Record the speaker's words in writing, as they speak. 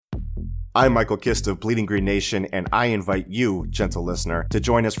I'm Michael Kist of Bleeding Green Nation, and I invite you, gentle listener, to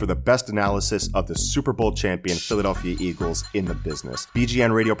join us for the best analysis of the Super Bowl champion Philadelphia Eagles in the business.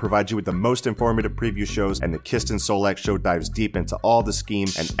 BGN Radio provides you with the most informative preview shows, and the Kist and Solak show dives deep into all the scheme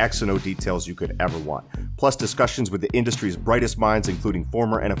and X and O details you could ever want. Plus discussions with the industry's brightest minds, including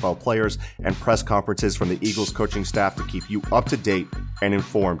former NFL players, and press conferences from the Eagles coaching staff to keep you up to date and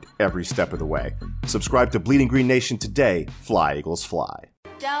informed every step of the way. Subscribe to Bleeding Green Nation today. Fly, Eagles, fly.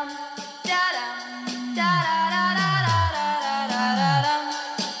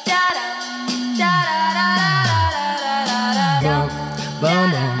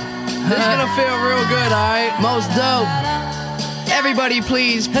 This is gonna feel real good, alright? Most dope. Everybody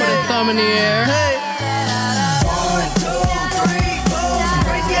please put a thumb in the air. Hey. 1, 2, 3, 4. Some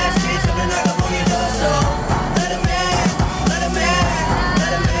crazy ass kids coming knock up on your door, so let 'em in, let 'em in,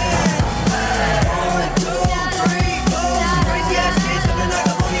 let 'em in. 1, 2, 3, 4. Some crazy ass kids coming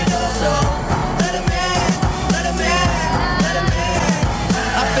knock up on your door, so let 'em in, let 'em in, let 'em in.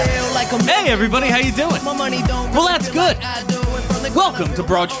 I feel like I'm Hey everybody, how you doing? my money don't Well, that's good. I do it from the Welcome to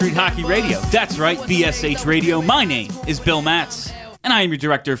Broad Street Hockey Radio. That's right, BSH Radio. My name is Bill Matz, and I am your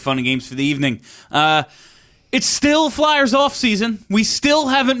director of fun and games for the evening. It's still Flyers off season. We still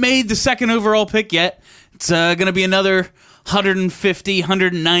haven't made the second overall pick yet. It's going to be another 150,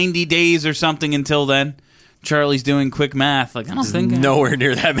 190 days or something until then. Charlie's doing quick math. Like, I don't think Nowhere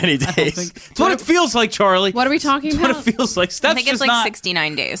near that many days. it's what it feels like, Charlie. What are we talking It's about? what it feels like. Steph's I think it's just like not.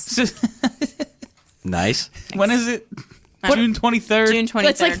 69 days. Nice. When is it? June 23rd? June 23rd.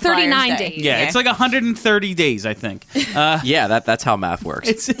 It's like 39 Flyers Day. days. Yeah, it's like 130 days, I think. Yeah, that's how math works.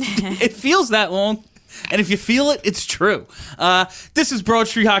 It feels that long, and if you feel it, it's true. This is Broad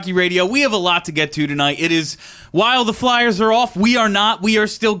Street Hockey Radio. We have a lot to get to tonight. It is, while the Flyers are off, we are not. We are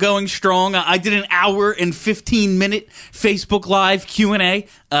still going strong. I did an hour and 15-minute Facebook Live Q&A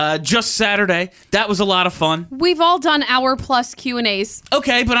just Saturday. That was a lot of fun. We've all done hour-plus Q&As.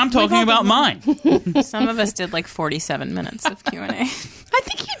 Okay, but I'm talking about mine. Some of us did like 47 minutes of Q&A. I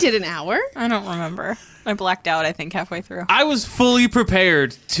think you did an hour. I don't remember. I blacked out, I think, halfway through. I was fully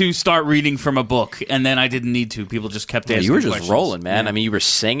prepared to start reading from a book, and then I didn't need to. People just kept asking you were just questions. rolling, man. I mean, you were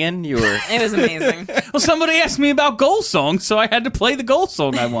singing. You were. It was amazing. Well, somebody asked me about goal songs, so I had to play the goal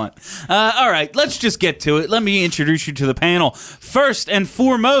song I want. All right, let's just get to it. Let me introduce you to the panel. First and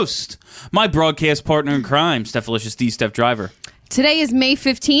foremost, my broadcast partner in crime, Stephalicious D. Steph Driver. Today is May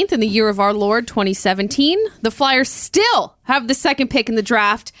 15th in the year of our Lord, 2017. The Flyers still have the second pick in the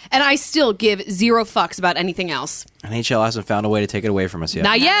draft, and I still give zero fucks about anything else. NHL hasn't found a way to take it away from us yet.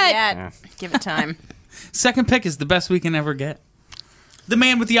 Not yet. Yeah. Give it time. Second pick is the best we can ever get. The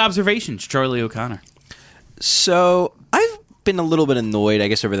man with the observations, Charlie O'Connor. So I've been a little bit annoyed, I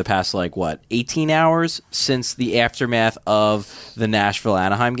guess, over the past 18 hours since the aftermath of the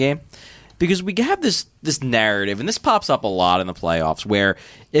Nashville-Anaheim game. Because we have this narrative, and this pops up a lot in the playoffs, where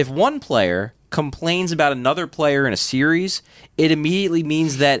if one player complains about another player in a series, it immediately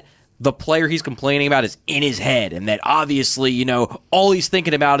means that the player he's complaining about is in his head, and that obviously, all he's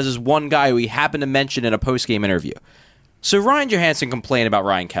thinking about is this one guy who he happened to mention in a post-game interview. So Ryan Johansson complained about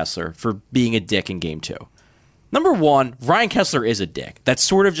Ryan Kesler for being a dick in Game 2. Number one, Ryan Kesler is a dick. That's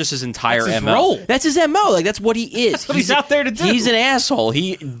sort of just his entire That's his MO. role. That's his MO. That's what he is. That's what he's out there to do. He's an asshole.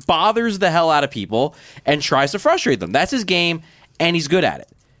 He bothers the hell out of people and tries to frustrate them. That's his game, and he's good at it.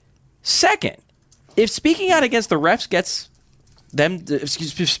 Second, if speaking out against the refs gets them, if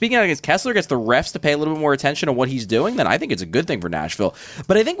speaking out against Kesler gets the refs to pay a little bit more attention to what he's doing, then I think it's a good thing for Nashville.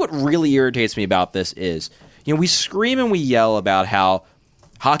 But I think what really irritates me about this is, we scream and we yell about how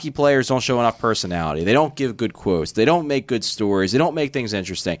hockey players don't show enough personality. They don't give good quotes. They don't make good stories. They don't make things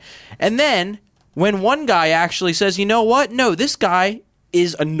interesting. And then when one guy actually says, you know what? No, this guy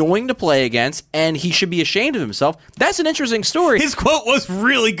is annoying to play against, and he should be ashamed of himself. That's an interesting story. His quote was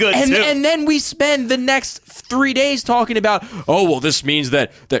really good, too. And then we spend the next 3 days talking about, this means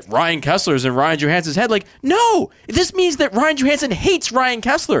that Ryan Kesler's in Ryan Johansson's head. No, this means that Ryan Johansson hates Ryan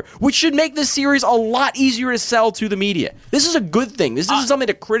Kesler, which should make this series a lot easier to sell to the media. This is a good thing. This isn't something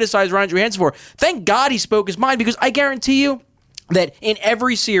to criticize Ryan Johansson for. Thank God he spoke his mind, because I guarantee you that in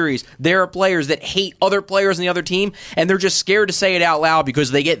every series, there are players that hate other players on the other team, and they're just scared to say it out loud because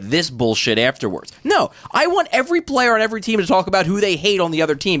they get this bullshit afterwards. No, I want every player on every team to talk about who they hate on the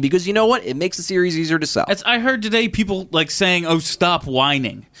other team, because you know what? It makes the series easier to sell. I heard today people saying, stop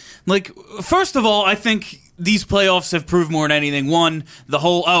whining. First of all, I think these playoffs have proved more than anything. One, the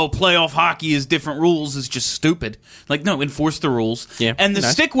whole playoff hockey is different rules is just stupid. Like, no, enforce the rules. Yeah, and the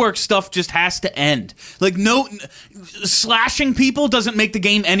nice. stick work stuff just has to end. Like, no, slashing people doesn't make the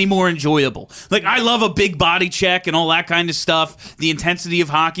game any more enjoyable. Like, I love a big body check and all that kind of stuff, the intensity of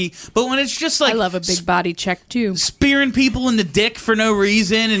hockey. But when it's just like I love a big body check too. spearing people in the dick for no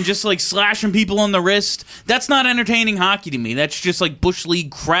reason and just like slashing people on the wrist, that's not entertaining hockey to me. That's just like bush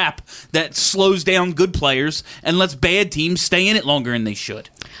league crap that slows down good players and lets bad teams stay in it longer than they should.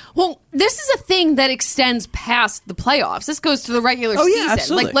 Well, this is a thing that extends past the playoffs. This goes to the regular season.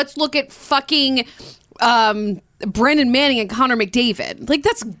 absolutely. Like, let's look at fucking Brandon Manning and Connor McDavid. Like,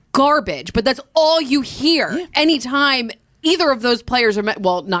 that's garbage, but that's all you hear anytime either of those players are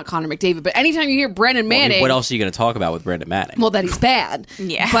well, not Connor McDavid, but anytime you hear Brandon Manning. What else are you going to talk about with Brandon Manning? Well, that he's bad.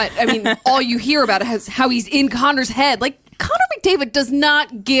 Yeah. But, I mean, all you hear about is how he's in Connor's head. Like, Connor McDavid does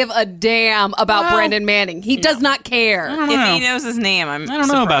not give a damn about Brandon Manning. He does not care. If he knows his name, I don't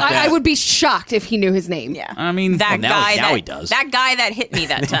know about that. I would be shocked if he knew his name. Yeah. I mean, that now- guy now that he does. That guy that hit me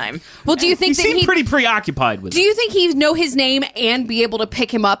that time. Well, do you he think that seemed pretty preoccupied with Do it. you think he'd know his name and be able to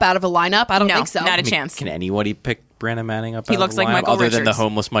pick him up out of a lineup? I don't No, think so. not a chance. Can anybody pick Brandon Manning up? He out looks of the like lineup Michael other than the Richards.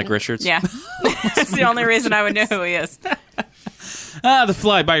 homeless Mike Richards. Yeah. That's the only reason I would know who he is. The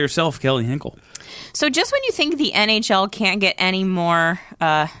fly by yourself, Kelly Hinkle. So just when you think the NHL can't get any more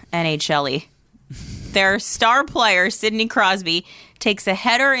NHL-y, their star player, Sidney Crosby, takes a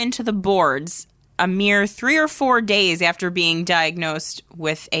header into the boards a mere 3 or 4 days after being diagnosed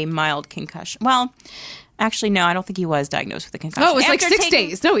with a mild concussion. Well, actually, no, I don't think he was diagnosed with a concussion. Oh, it was like After 6 taking-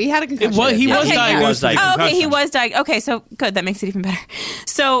 days. No, he had a concussion. Well, he was Okay, yeah. diagnosed with a Oh, okay, he concussion. was diagnosed. Okay, so good. That makes it even better.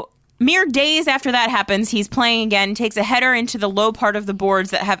 So mere days after that happens, he's playing again, takes a header into the low part of the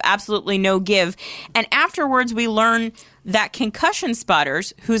boards that have absolutely no give. And afterwards, we learn that concussion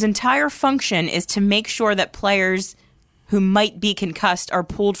spotters, whose entire function is to make sure that players who might be concussed are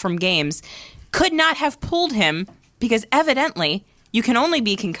pulled from games, could not have pulled him because evidently you can only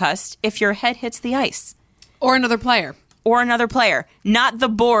be concussed if your head hits the ice Or another player. or another player, not the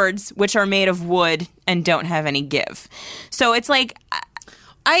boards, which are made of wood and don't have any give. So it's like,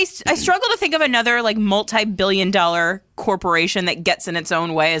 I struggle to think of another like multi-billion-dollar corporation that gets in its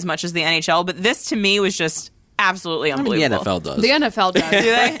own way as much as the NHL, but this to me was just absolutely I mean, unbelievable. the NFL does. The NFL does. Do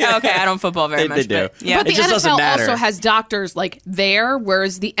they? Okay, I don't football very They much. do. But yeah. But the It just doesn't NFL matter. also has doctors like there,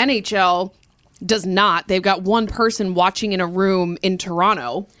 whereas the NHL does not. They've got one person watching in a room in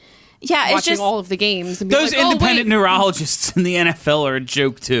Toronto, yeah, it's watching just all of the games. And being Those like, "Oh, independent wait." neurologists in the NFL are a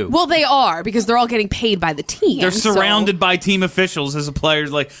joke too. Well, they are because they're all getting paid by the team. They're so- surrounded by team officials as a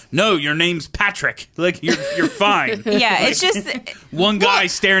player's like, no, your name's Patrick. Like, you're fine. yeah, it's just One guy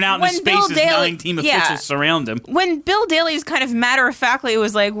staring out into when space Bill as Daly- 9 team yeah. officials surround him. when Bill Daly's kind of matter-of-factly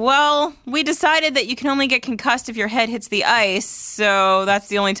was like, well, we decided that you can only get concussed if your head hits the ice, so that's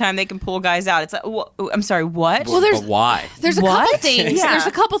the only time they can pull guys out. It's like, I'm sorry, what? Well, there's But why? There's a What? couple things. Yeah. There's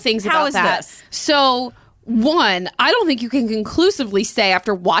a couple things How about is that. this? So, one, I don't think you can conclusively say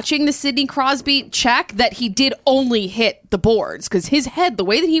after watching the Sidney Crosby check that he did only hit the boards because his head, the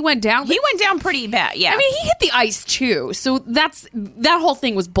way that he went down, He went down pretty bad, yeah. I mean, he hit the ice too. So that whole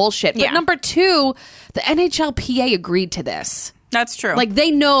thing was bullshit. But Yeah. number two, the NHLPA agreed to this. that's true. Like they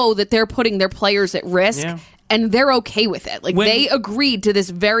know that they're putting their players at risk. Yeah. And they're okay with it. Like When- they agreed to this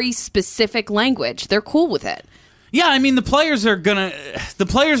very specific language. They're cool with it. Yeah, I mean the players are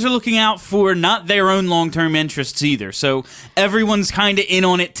looking out for not their own long-term interests either. So everyone's kind of in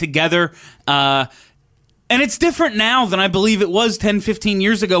on it together. And it's different now than I believe it was 10, 15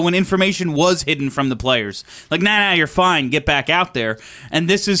 years ago when information was hidden from the players. Like, nah, you're fine. Get back out there. And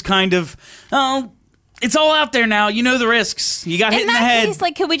this is kind of, it's all out there now. You know the risks. You got hit in in the that head. case,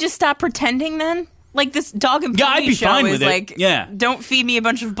 like, could we just stop pretending then? Like this dog and Yeah, pony I'd be show fine is with it. like, Yeah. don't feed me a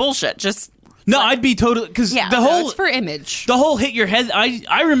bunch of bullshit. Just No, I'd be totally, because Yeah, the no, whole It's for image. the whole hit your head.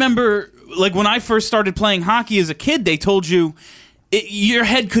 I remember, like, when I first started playing hockey as a kid, they told you your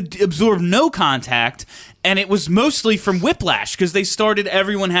head could absorb no contact, and it was mostly from whiplash because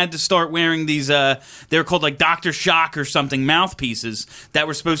everyone had to start wearing these they were called like Dr. Shock or something mouthpieces that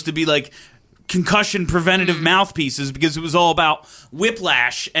were supposed to be like concussion preventative mouthpieces because it was all about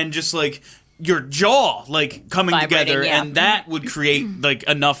whiplash and just like your jaw like coming Vibrating, together, yeah. and that would create like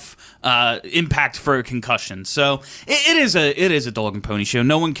enough impact for a concussion. So it is a dog and pony show.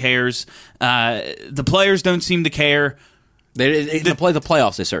 No one cares. The players don't seem to care. The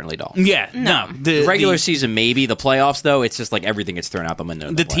playoffs, they certainly don't. Yeah, no. The regular season, maybe. The playoffs, though, it's just like everything gets thrown out the window.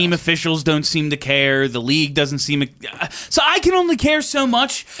 in The team playoffs. officials don't seem to care. The league doesn't seem. So I can only care so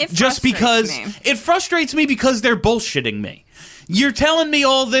much It just frustrates because me. it frustrates me because they're bullshitting me. you're telling me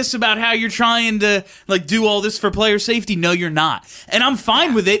all this about how you're trying to like do all this for player safety. No, you're not. And I'm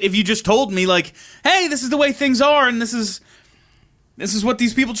fine with it if you just told me like, hey, this is the way things are, and this is what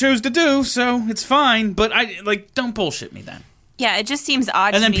these people chose to do, so it's fine. But don't bullshit me then. Yeah, it just seems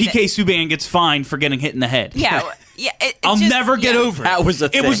odd. And to then me PK Subban gets fined for getting hit in the head. Yeah, yeah. I'll never get over it. That was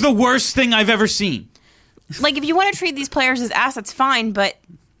a It was thing. the worst thing I've ever seen. Like, if you want to treat these players as assets, fine, but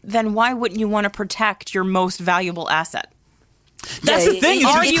then why wouldn't you want to protect your most valuable asset? That's the thing. Is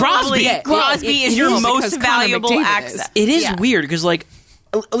Arguably, it's Crosby. Crosby is it your is, most because Connor valuable McDavid asset. It is Yeah. weird because, like,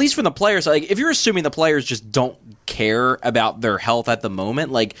 at least from the players, like, if you're assuming the players just don't care about their health at the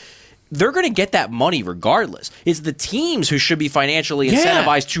moment, like, they're going to get that money regardless. It's the teams who should be financially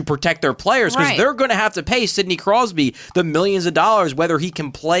incentivized to protect their players because Right. they're going to have to pay Sidney Crosby the millions of dollars whether he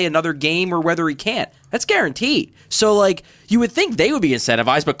can play another game or whether he can't. That's guaranteed. So, like, you would think they would be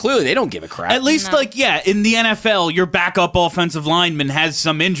incentivized, but clearly they don't give a crap. At least, in the NFL, your backup offensive lineman has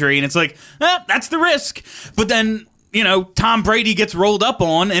some injury, and it's like, that's the risk. But then, Tom Brady gets rolled up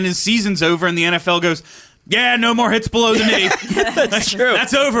on, and his season's over, and the NFL goes, yeah, no more hits below the knee. That's true.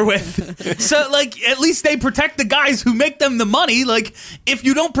 That's over with. So, at least they protect the guys who make them the money. Like, if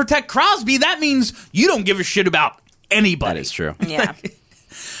you don't protect Crosby, that means you don't give a shit about anybody. That is true. Yeah.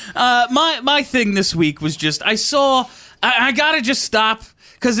 My thing this week was just I gotta just stop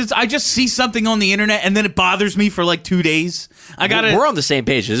because I just see something on the internet and then it bothers me for like 2 days. We're on the same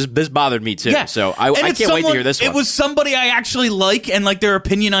page. This bothered me too. Yeah. So I And can't it's wait to hear this one. It was somebody I actually like and like their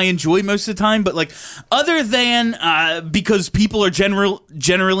opinion I enjoy most of the time, but like other than because people are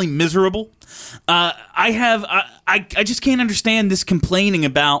generally miserable. I just can't understand this complaining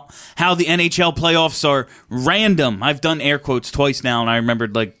about how the NHL playoffs are random. I've done air quotes twice now, and I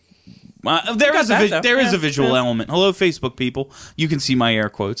remembered there is a visual element. Hello, Facebook people. You can see my air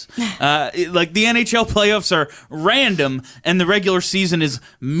quotes. Like the NHL playoffs are random, and the regular season is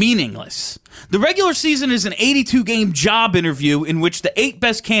meaningless. The regular season is an 82-game job interview in which the 8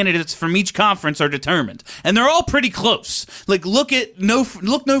 best candidates from each conference are determined, and they're all pretty close. Like look no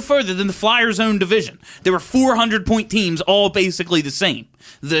further than the Flyers' own division. There were 400-point teams, all basically the same.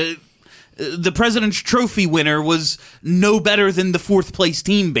 The President's Trophy winner was no better than the 4th place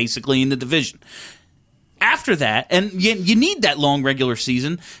team, basically, in the division. After that, and you need that long regular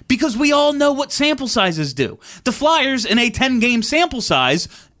season because we all know what sample sizes do. The Flyers, in a 10-game sample size,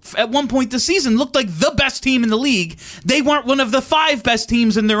 at one point this season, looked like the best team in the league. They weren't one of the 5 best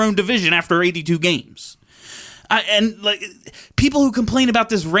teams in their own division after 82 games. And like people who complain about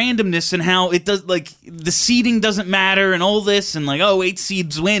this randomness and how it does, like the seeding doesn't matter and all this and like 8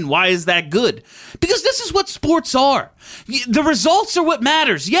 seeds win. Why is that good? Because this is what sports are. The results are what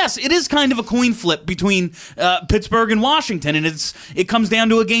matters. Yes, it is kind of a coin flip between Pittsburgh and Washington, and it comes down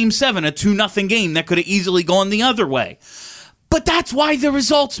to a Game 7, a 2-0 game that could have easily gone the other way. But that's why the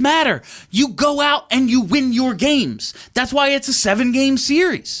results matter. You go out and you win your games. That's why it's a 7-game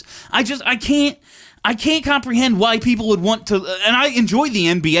series. I can't comprehend why people would want to, and I enjoy the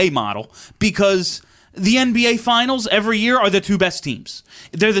NBA model because the NBA finals every year are the 2 best teams.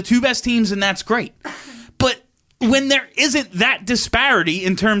 They're the 2 best teams, and that's great. But when there isn't that disparity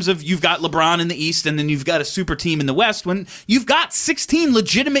in terms of you've got LeBron in the East and then you've got a super team in the West, when you've got 16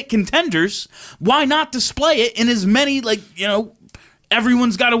 legitimate contenders, why not display it in as many,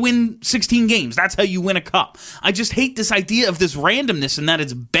 everyone's got to win 16 games. That's how you win a cup. I just hate this idea of this randomness and that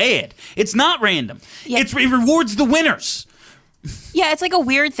it's bad. It's not random. Yeah. It rewards the winners. Yeah, it's like a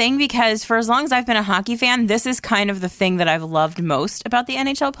weird thing because for as long as I've been a hockey fan, this is kind of the thing that I've loved most about the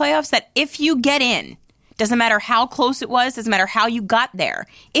NHL playoffs, that if you get in, doesn't matter how close it was, doesn't matter how you got there.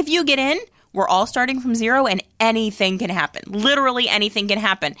 If you get in, we're all starting from zero and anything can happen. Literally anything can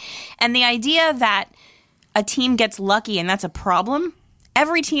happen. And the idea that a team gets lucky and that's a problem,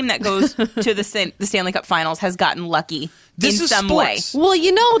 every team that goes to the Stanley Cup Finals has gotten lucky This in is some sports. way.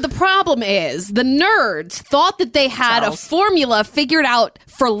 Well, the problem is the nerds thought that they had Charles. a formula figured out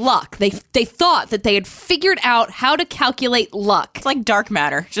for luck. They thought that they had figured out how to calculate luck. It's like dark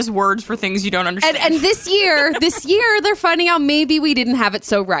matter, just words for things you don't understand. And this year, they're finding out maybe we didn't have it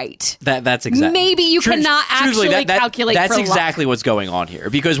so right. That's exactly. Maybe you cannot truthfully, actually calculate That's for exactly luck. what's going on here.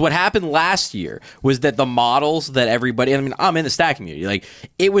 Because what happened last year was that the models that everybody, I'm in the stat community, like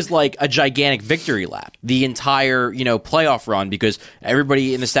it was like a gigantic victory lap the entire playoff run because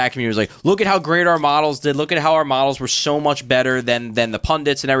everybody in the stat community was like, look at how great our models did. Look at how our models were so much better than the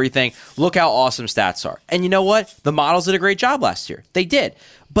pundits and everything. Look how awesome stats are. And you know what? The models did a great job last year. They did.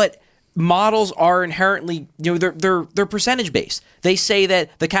 But models are inherently, they're percentage based. They say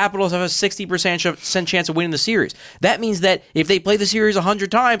that the Capitals have a 60% chance of winning the series. That means that if they play the series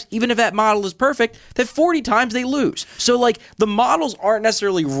 100 times, even if that model is perfect, that 40 times they lose. So like the models aren't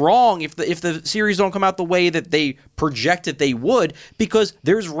necessarily wrong if the series don't come out the way that they projected they would, because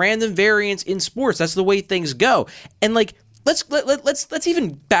there's random variance in sports. That's the way things go. And like let's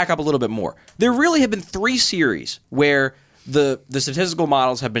even back up a little bit more. There really have been 3 series where the statistical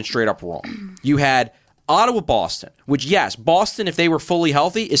models have been straight up wrong. You had Ottawa-Boston, which, yes, Boston, if they were fully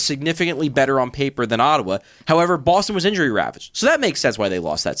healthy, is significantly better on paper than Ottawa. However, Boston was injury-ravaged, so that makes sense why they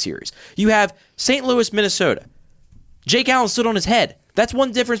lost that series. You have St. Louis, Minnesota. Jake Allen stood on his head. That's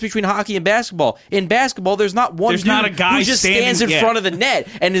one difference between hockey and basketball. In basketball, there's not one dude not a guy who just stands in front of the net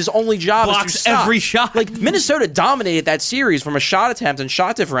and his only job is to blocks stop. every shot. Like, Minnesota dominated that series from a shot attempt and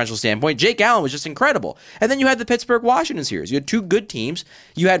shot differential standpoint. Jake Allen was just incredible. And then you had the Pittsburgh-Washington series. You had 2 good teams.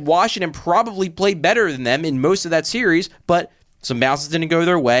 You had Washington probably played better than them in most of that series, but some bounces didn't go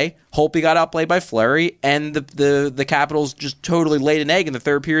their way. Holtby got outplayed by Fleury, and the Capitals just totally laid an egg in the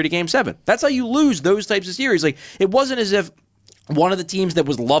third period of Game 7. That's how you lose those types of series. Like, it wasn't as if one of the teams that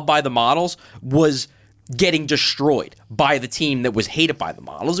was loved by the models was getting destroyed by the team that was hated by the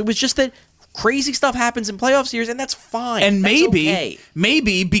models. It was just that crazy stuff happens in playoff series, and that's fine. And That's okay.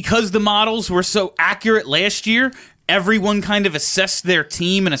 maybe because the models were so accurate last year, everyone kind of assessed their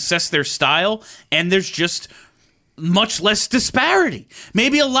team and assessed their style, and there's just much less disparity.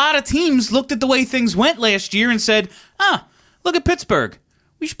 Maybe a lot of teams looked at the way things went last year and said, look at Pittsburgh.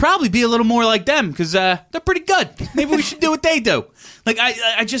 We should probably be a little more like them because they're pretty good. Maybe we should do what they do. Like,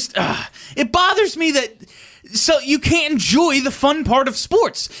 I just, it bothers me that, so you can't enjoy the fun part of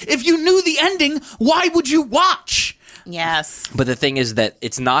sports. If you knew the ending, why would you watch? Yes. But the thing is that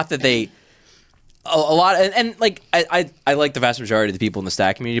it's not that they, a lot, and like, I like the vast majority of the people in the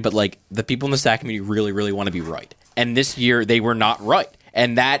stat community, but like, the people in the stat community really, really want to be right. And this year, they were not right.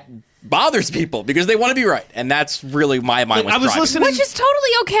 And that bothers people because they want to be right, and that's really my mind. I was listening, which is totally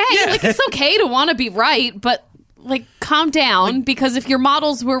okay. Yeah. Like, it's okay to want to be right, but like, calm down, because if your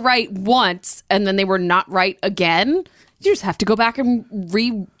models were right once and then they were not right again, you just have to go back and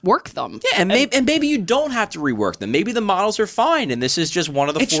rework them. Yeah, and maybe you don't have to rework them. Maybe the models are fine, and this is just one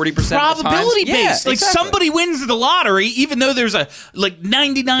of the 40% of the times. Probability based. Yeah, like, exactly. somebody wins the lottery, even though there's a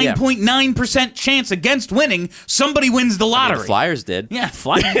 99.9% chance against winning, somebody wins the lottery. The Flyers did. Yeah,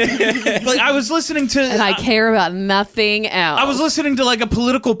 Flyers. Like, I was listening to... And I care about nothing else. I was listening to like a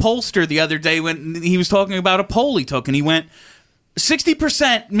political pollster the other day when he was talking about a poll he took, and he went,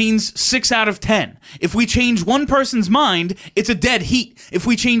 60% means 6 out of 10. If we change one person's mind, it's a dead heat. If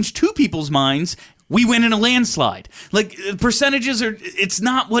we change 2 people's minds, we win in a landslide. Like, percentages are, it's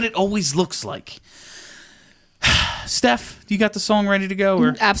not what it always looks like. Steph, do you got the song ready to go?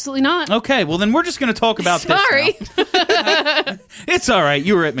 Or? Absolutely not. Okay, well then we're just going to talk about Sorry. this now. It's all right.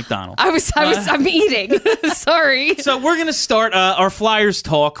 You were at McDonald's. I'm eating. Sorry. So we're going to start our Flyers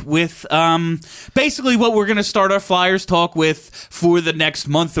talk with basically what we're going to start our Flyers talk with for the next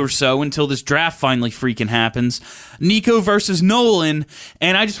month or so until this draft finally freaking happens. Nico versus Nolan.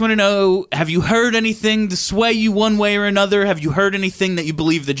 And I just want to know, have you heard anything to sway you one way or another? Have you heard anything that you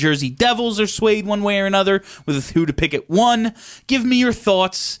believe the Jersey Devils are swayed one way or another with who to pick at 1? Give me your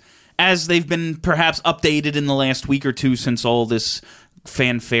thoughts as they've been perhaps updated in the last week or two since all this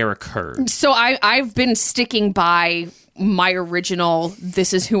fanfare occurred. So I've been sticking by my original,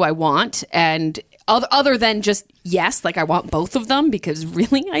 this is who I want, and other than just yes, like I want both of them, because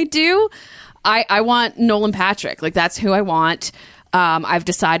really I do. I want Nolan Patrick. Like, that's who I want. I've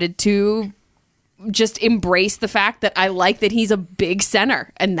decided to just embrace the fact that I like that he's a big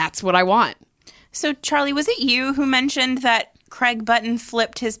center, and that's what I want. So, Charlie, was it you who mentioned that Craig Button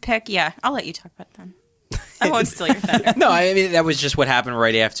flipped his pick? Yeah, I'll let you talk about them. I won't steal your thunder. No, I mean, that was just what happened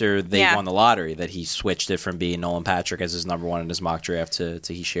right after they Yeah. won the lottery, that he switched it from being Nolan Patrick as his number 1 in his mock draft to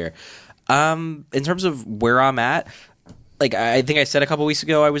Hischier. In terms of where I'm at, like I think I said a couple weeks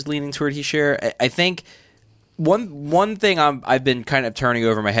ago, I was leaning toward Hischier. I think one thing I've been kind of turning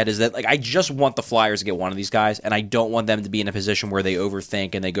over my head is that, like, I just want the Flyers to get one of these guys, and I don't want them to be in a position where they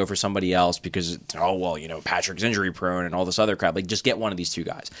overthink and they go for somebody else because, Patrick's injury prone and all this other crap. Like, just get one of these 2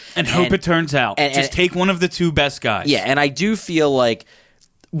 guys. And hope it turns out. Just take one of the 2 best guys. Yeah, and I do feel like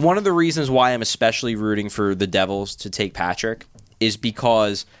one of the reasons why I'm especially rooting for the Devils to take Patrick is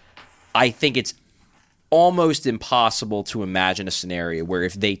because I think it's almost impossible to imagine a scenario where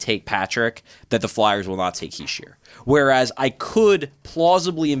if they take Patrick, that the Flyers will not take Hischier. Whereas I could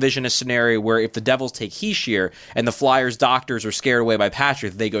plausibly envision a scenario where if the Devils take Hischier and the Flyers doctors are scared away by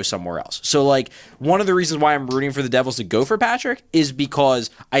Patrick, they go somewhere else. So, like, one of the reasons why I'm rooting for the Devils to go for Patrick is because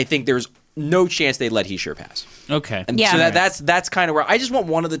I think there's no chance they let Hischier pass. Okay. And Yeah. so that's kind of where I just want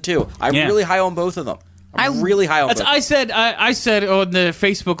one of the two. I'm Yeah. really high on both of them. I'm really high on both. I said on the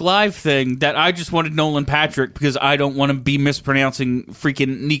Facebook Live thing that I just wanted Nolan Patrick because I don't want to be mispronouncing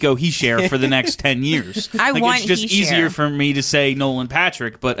freaking Nico Hischier for the next 10 years. I want it's just Hischier. easier for me to say Nolan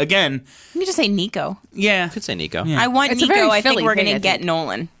Patrick, but again, Let me just say Nico. yeah. I could say Nico. Yeah. I want It's a Nico. very I think Philly we're thing, going I to get think.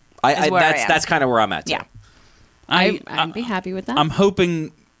 Nolan. is where I am. That's kind of where I'm at. Too. Yeah. I'd be happy with that. I'm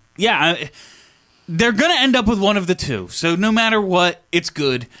hoping, they're going to end up with one of the two. So no matter what, it's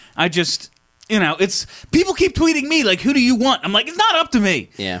good. I just, it's people keep tweeting me like, "Who do you want?" I'm like, it's not up to me.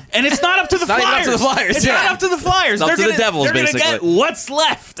 Yeah. and it's not up to the not Flyers. even up to the Flyers, It's yeah. not up to the Flyers. It's up They're to the gonna, Devils, They're gonna basically. get what's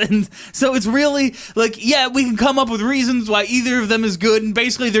left, and so it's really like, we can come up with reasons why either of them is good, and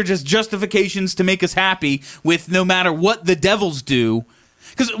basically they're just justifications to make us happy with no matter what the Devils do.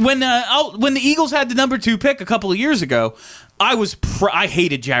 Because when the Eagles had the number 2 pick a couple of years ago, I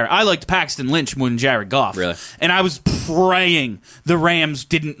hated Jared. I liked Paxton Lynch more than Jared Goff. Really? And I was praying the Rams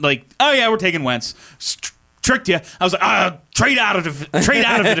didn't we're taking Wentz. Tricked you. I was like, trade out of it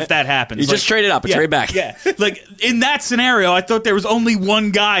if that happens. You just trade it up and trade back. Yeah. Like, in that scenario, I thought there was only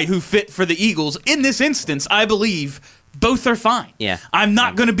one guy who fit for the Eagles. In this instance, I believe both are fine. Yeah. I'm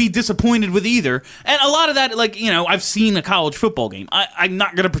not going to be disappointed with either. And a lot of that, I've seen a college football game. I'm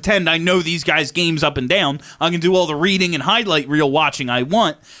not going to pretend I know these guys' games up and down. I can do all the reading and highlight reel watching I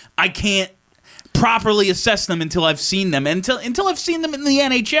want. I can't properly assess them until I've seen them. Until I've seen them in the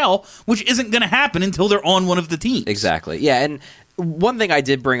NHL, which isn't going to happen until they're on one of the teams. Exactly. Yeah, and one thing I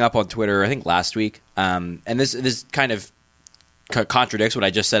did bring up on Twitter, I think last week, and this kind of contradicts what I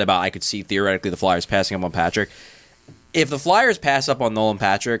just said about I could see theoretically the Flyers passing up on Patrick. If the Flyers pass up on Nolan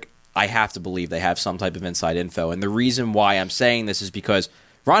Patrick, I have to believe they have some type of inside info. And the reason why I'm saying this is because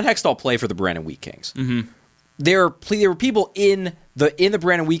Ron Hextall played for the Brandon Wheat Kings. Mm-hmm. There were people in the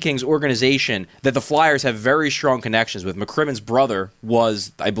Brandon Wheat Kings organization that the Flyers have very strong connections with. McCrimmon's brother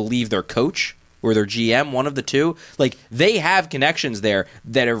was, I believe, their coach or their GM, one of the two. Like, they have connections there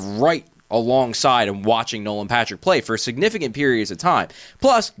that are right alongside and watching Nolan Patrick play for significant periods of time.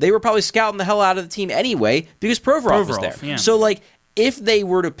 Plus, they were probably scouting the hell out of the team anyway because Provorov was there. Yeah. So, if they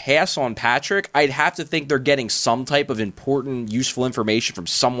were to pass on Patrick, I'd have to think they're getting some type of important, useful information from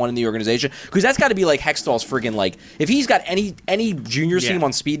someone in the organization, because that's got to be like Hextall's friggin' if he's got any junior team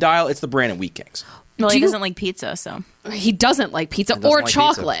on speed dial, it's the Brandon Wheat Kings. Well, Do he you- doesn't like pizza, so He doesn't like pizza doesn't or like pizza.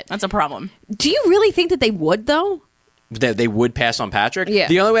 chocolate. that's a problem. Do you really think that they would, though? That they would pass on Patrick. Yeah.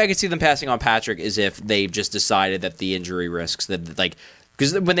 The only way I could see them passing on Patrick is if they've just decided that the injury risks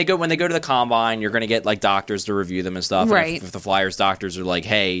because when they go to the combine, you're going to get doctors to review them and stuff. And Right. if the Flyers doctors are like,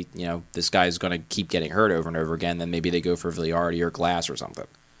 hey, this guy's going to keep getting hurt over and over again, then maybe they go for Vigliardi or Glass or something.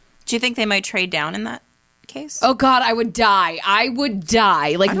 Do you think they might trade down in that case? Oh God, I would die. I would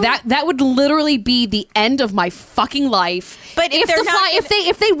die. That would literally be the end of my fucking life. But if they're not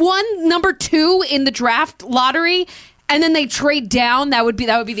if they won number 2 in the draft lottery and then they trade down, that would be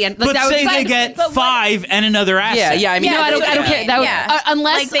the end. But say they get 5 and another asset. Yeah, I mean, No, I don't care. That would, Yeah.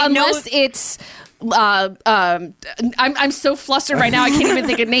 unless Like, they know- it's. I'm so flustered right now. I can't even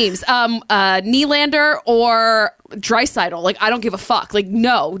think of names. Nylander or Draisaitl. I don't give a fuck.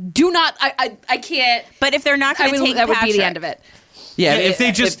 No, do not. I can't. But if they're not going to take that would Patrick, be the end of it. Yeah, If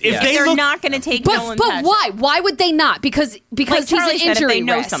they they're look, not going to take But Nolan but Patrick. why? Why would they not? Because he's Charlie an said, if injury they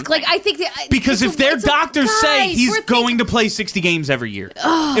know risk. something. I think that, because if their doctors say guys, he's we're going to play 60 games every year,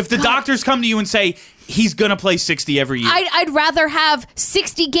 if the doctors come to you and say he's going to play 60 every year, I'd rather have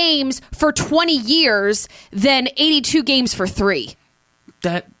 60 games for 20 years than 82 games for 3.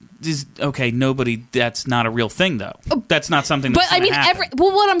 that is okay. That's not a real thing, though. That's not something. But That's I mean, gonna happen.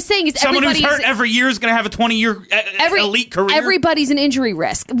 what I'm saying is Someone who's everybody's hurt every year is going to have a 20-year elite career. Everybody's an injury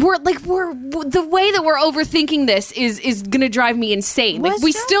risk. We're the way that we're overthinking this is going to drive me insane. Let's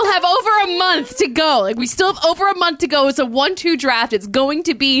We just- still have over a month to go. We still have over a month to go. It's a 1-2 draft. It's going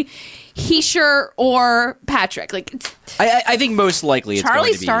to be Hischier or Patrick. I think most likely it's Charlie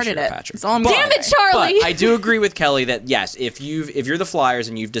going to be started Hischier or it. Patrick. That's all I'm Damn it, Charlie! But I do agree with Kelly that yes, if you're the Flyers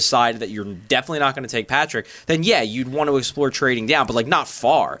and you've decided that you're definitely not going to take Patrick, then yeah, you'd want to explore trading down, but not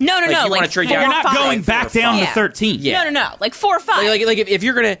far. No, You want to trade four down. or You're not five. going back down to Yeah. 13. Yeah. No. 4 or 5.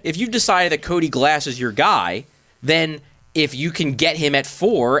 If you've decided that Cody Glass is your guy, then if you can get him at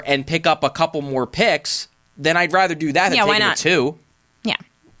 4 and pick up a couple more picks, then I'd rather do that than Yeah, take why him at not? 2. Yeah.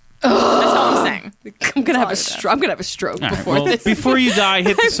 That's all I'm saying. thing. I'm gonna have a stroke. I'm gonna have a stroke All right, before well, this. before you die,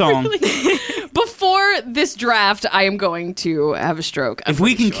 hit the song. Before this draft, I am going to have a stroke. I'm If we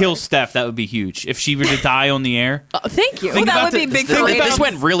pretty can sure. kill Steph, that would be huge. If she were to die on the air, Oh, thank you. Think That about would be the- big think for about- This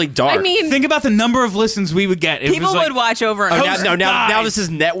went really dark. I mean, think about the number of listens we would get. If it People was like, would watch over and Oh, over. now this is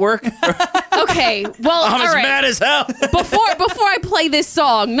network. okay. Well, I'm all as right. mad as hell. Before I play this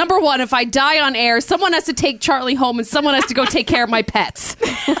song, number one, if I die on air, someone has to take Charlie home, and someone has to go take care of my pets.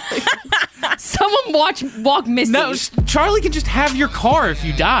 Someone walk Missy. no, Charlie can just have your car if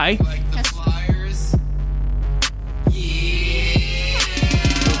you die.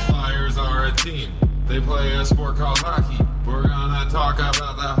 The Flyers are a team. They play a sport called hockey. We're gonna talk about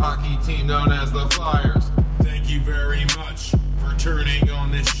the hockey team known as the Flyers. Thank you very much for turning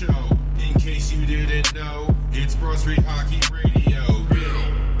on this show. In case you didn't know, it's Broad Street Hockey Radio. Bill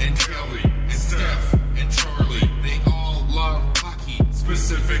and Kelly and Steph and Charlie, they all love hockey,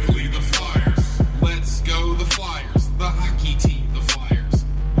 specifically the Flyers. Let's go the Flyers, the hockey team, the Flyers.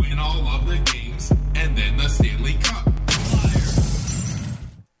 Win all of the games and then the Stanley Cup. Flyers.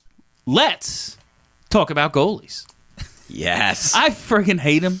 Let's talk about goalies. Yes. I friggin'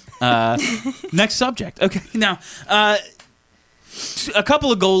 hate him. Next subject. Okay, now a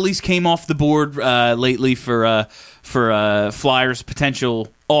couple of goalies came off the board lately for Flyers' potential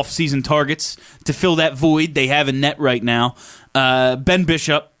off-season targets to fill that void they have in net right now. Ben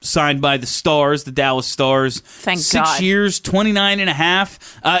Bishop signed by the Stars, the Dallas Stars. Thank 6 God. years,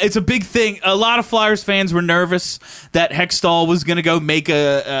 29.5. It's a big thing. A lot of Flyers fans were nervous that Hextall was going to go make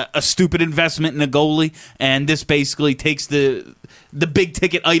a stupid investment in a goalie, and this basically takes the big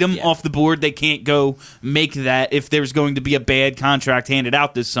ticket item off the board. They can't go make that if there's going to be a bad contract handed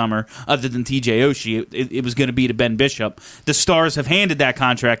out this summer, other than TJ Oshie. It was going to be to Ben Bishop. The Stars have handed that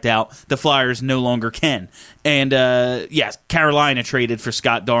contract out. The Flyers no longer can. And yes, Carolina traded for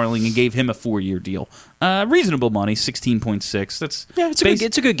Scott Darling and gave him a 4-year deal. Reasonable money, 16.6. That's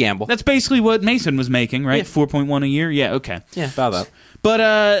it's a good gamble. That's basically what Mason was making, right? Yeah. 4.1 a year. Yeah, okay. Yeah, about that.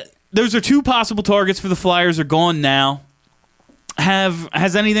 But those are two possible targets for the Flyers. Are gone now.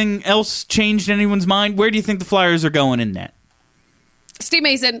 Has anything else changed in anyone's mind? Where do you think the Flyers are going in net? Steve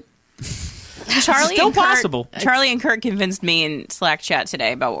Mason. Charlie Still and Kurt, possible. Charlie and Kurt convinced me in Slack chat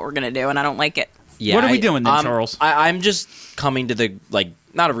today about what we're going to do, and I don't like it. Yeah, What are we doing then, Charles? I'm just coming to the,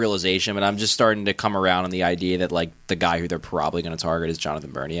 not a realization, but I'm just starting to come around on the idea that, the guy who they're probably going to target is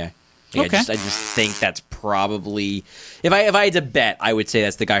Jonathan Bernier. Okay. I just think that's probably, if I had to bet, I would say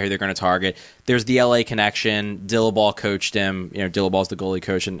that's the guy who they're going to target. There's the LA connection. Dillaball coached him. Dillaball's the goalie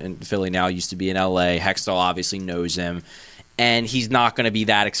coach in Philly now, used to be in LA. Hextall obviously knows him. And he's not going to be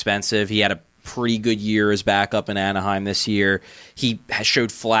that expensive. He had a pretty good year as backup in Anaheim this year. He has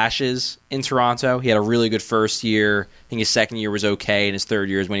showed flashes in Toronto. He had a really good first year. I think his second year was okay, and his third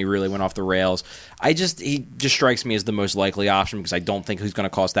year is when he really went off the rails. He just strikes me as the most likely option because I don't think he's going to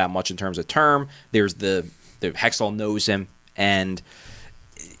cost that much in terms of term. There's the Hextall knows him, and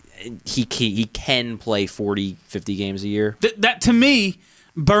he can play 40, 50 games a year. That to me,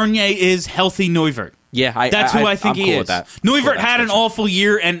 Bernier is healthy Neuvert. Yeah, That's who I think I'm he cool is. with that. Neuvert had an awful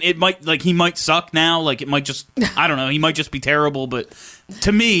year, and it might he might suck now. It might just I don't know. He might just be terrible. But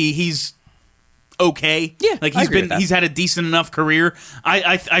to me, he's okay. Yeah, I agree with that. he's had a decent enough career.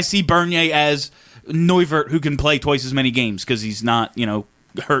 I see Bernier as Neuvert who can play twice as many games because he's not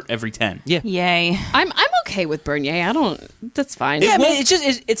hurt every 10. Yeah. Yay. I'm okay with Bernier. I don't. That's fine. Yeah, I mean,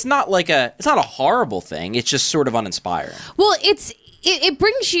 it's not it's not a horrible thing. It's just sort of uninspiring. Well, it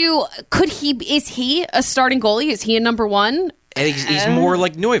brings you. Is he a starting goalie? Is he a number one? I think he's more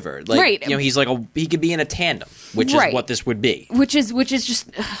like Neuvert. Right. He's he could be in a tandem, which Right. is what this would be. Which is just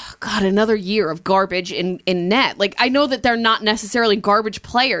God, another year of garbage in net. I know that they're not necessarily garbage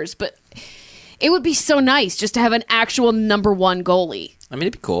players, but it would be so nice just to have an actual number one goalie. I mean,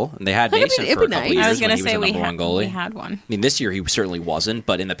 it'd be cool. And they had It'd be- Mason it'd for a be couple nice. years I was when going he to was say the number one goalie. we had one. I mean, this year he certainly wasn't,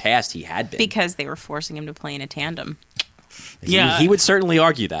 but in the past he had been. Because they were forcing him to play in a tandem. He would certainly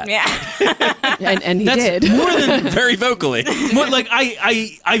argue that. Yeah. And he That's did. more than Very vocally.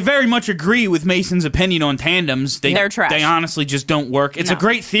 I very much agree with Mason's opinion on tandems. They're trash. They honestly just don't work. It's a No.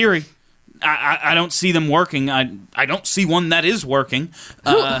 great theory. I don't see them working. I don't see one that is working.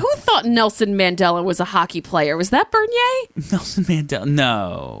 Who thought Nelson Mandela was a hockey player? Was that Bernier? Nelson Mandela.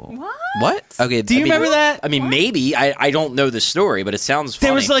 No. What? Okay. Do you remember that? I mean, maybe. I don't know the story, but it sounds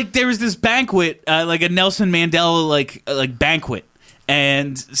funny. There was this banquet, like a Nelson Mandela like banquet,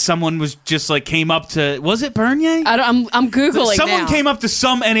 and someone was just like came up to, was it Bernier? I'm Googling Someone now. came up to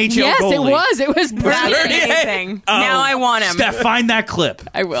some NHL Yes, goalie. it was. It was That's Bernier. amazing. Now I want him. Steph, find that clip.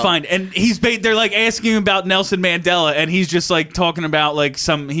 I will. Find, and they're like asking him about Nelson Mandela, and he's just like talking about like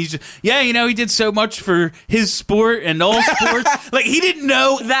he's just, he did so much for his sport and all sports. Like he didn't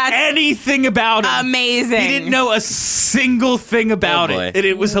know anything about him. Amazing. He didn't know a single thing about boy. it, and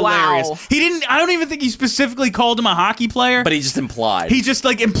it was Wow. hilarious. He didn't. I don't even think he specifically called him a hockey player, But he just implied. he just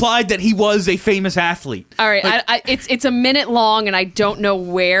like implied that he was a famous athlete. All right, it's a minute long, and I don't know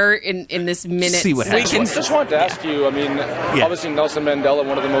where in this minute. See what happens. can- Just wanted to ask you, obviously Nelson Mandela,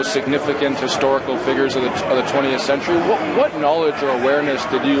 one of the most significant historical figures of the 20th century. What knowledge or awareness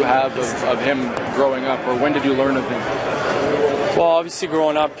did you have of him growing up, or when did you learn of him? Well, obviously,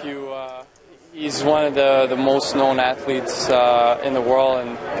 growing up, he's one of the most known athletes in the world,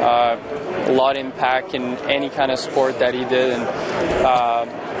 and a lot of impact in any kind of sport that he did, and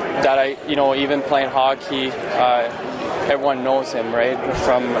even playing hockey, everyone knows him, right?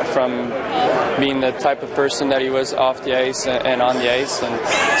 From being the type of person that he was off the ice and on the ice,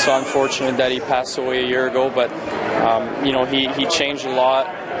 and so unfortunate that he passed away a year ago. But he changed a lot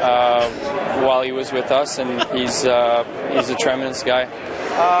while he was with us, and he's a tremendous guy.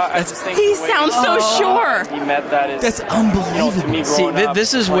 I just think He the way sounds so sure. He met that is That's unbelievable. to me See, growing up,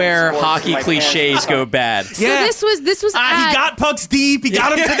 this is playing where sports hockey with my cliches parents. go bad. So this was he at- got pucks deep. He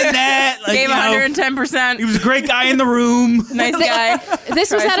got him to the net. Like, Gave 110%. He was a great guy in the room. Nice guy.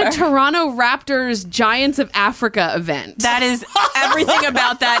 This was at a Chrysler. Toronto Raptors Giants of Africa event. That is everything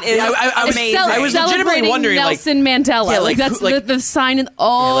about that is I was- amazing. I was legitimately Celebrating wondering, like- Nelson Mandela. Yeah, like that's who- the sign. In,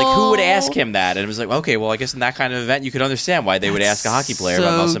 Who would ask him that? And it was like, okay, well, I guess in that kind of event, you could understand why they would ask a hockey player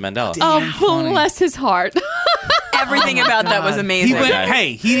about so Nelson Mandela. Oh, bless his heart. Everything about that was He amazing. went. guy.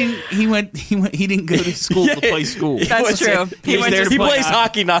 Hey, he didn't go to school to play school. That's true. He was there to He play plays hockey.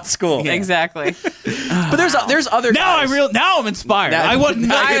 hockey, not school. Yeah. Exactly. But there's other Now guys. now I'm inspired. Now- I want now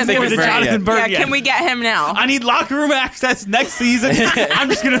nothing you're more thinking than Jonathan Bernier. Bernier. Yeah, can we get him now? I need locker room access next season. I'm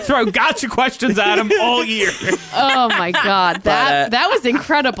just gonna throw gotcha questions at him all year. Oh my God, that was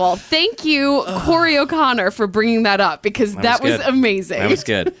incredible. Thank you, Corey O'Connor, for bringing that up because that was good. amazing. That was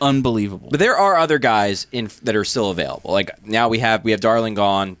good. Unbelievable. But there are other guys that are still available. Like now we have Darling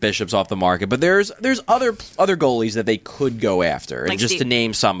gone, Bishop's off the market, but there's other goalies that they could go after. And Like just Steve- to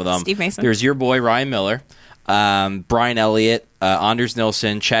name some of them, Steve Mason? There's your boy Ryan Miller, Brian Elliott, Anders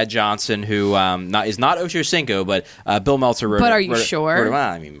Nilsson, Chad Johnson, who is not Ochocinco, but Bill Meltzer wrote. But are you sure?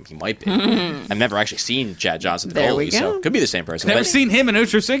 I mean, he might be. I've never actually seen Chad Johnson, the There we goalie, go. so could be the same person. Never But- seen him and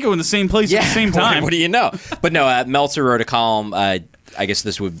Ochocinco in the same place at the same time. What do you know? But no, Meltzer wrote a column. I guess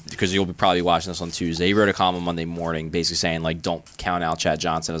this would, because you'll be probably watching this on Tuesday. He wrote a column on Monday morning, basically saying like, don't count out Chad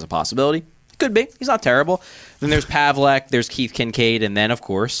Johnson as a possibility. Could be. He's not terrible. Then there's Pavlek. There's Keith Kincaid, and then of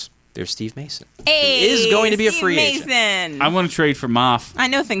course there's Steve Mason. Hey, Who is going to be a Steve free agent. Mason. I want to trade for Moff. I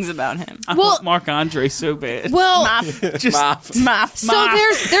know things about him. I Well- want Marc Andre so bad. Well, just Muff. so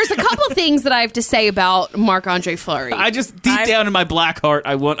there's a couple things that I have to say about Marc-Andre Fleury. I just deep down in my black heart,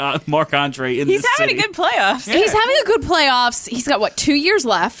 I want Marc Andre in He's this having city. a good playoffs. He's having a good playoffs. He's got 2 years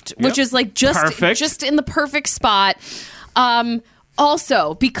left, which is like Perfect. just in the perfect spot.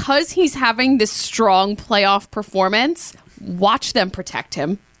 Also, because he's having this strong playoff performance, watch them protect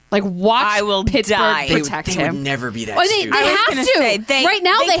him. Like watch I will Pittsburgh die. protect They him. would never be that Oh, they stupid. I was have gonna to. say, right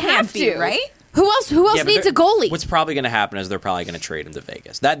now, they can't have be, to. right? Who else Yeah, but needs a they're- goalie? What's probably going to happen is they're probably going to trade him to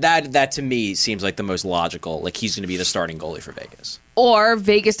Vegas. That to me seems like the most logical. Like he's going to be the starting goalie for Vegas. Or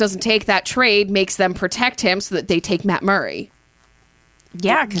Vegas doesn't take that trade, makes them protect him so that they take Matt Murray.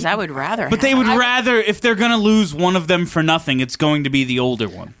 Yeah, because I would rather. But they would rather, if they're going to lose one of them for nothing, it's going to be the older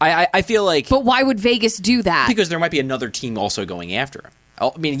one. I feel like But why would Vegas do that? because there might be another team also going after him.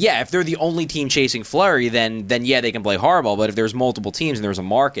 I mean, yeah, if they're the only team chasing Fleury, then yeah, they can play hardball. But if there's multiple teams and there's a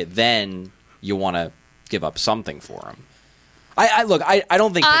market, then you want to give up something for him. I don't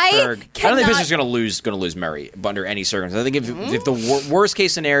think Pittsburgh. I don't think Pittsburgh's going to lose Murray under any circumstance. I think if the worst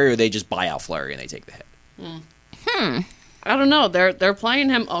case scenario, they just buy out Fleury and they take the hit. I don't know. They're playing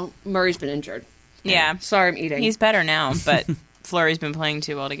him. Oh, Murray's been injured. Yeah, Sorry, I'm eating. he's better now, but Fleury's been playing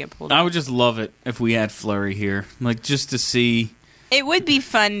too well to get pulled. I would just love it if we had Fleury here. Like, just to see. It would be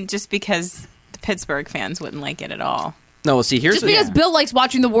fun just because the Pittsburgh fans wouldn't like it at all. No, well, see, here's just because Bill likes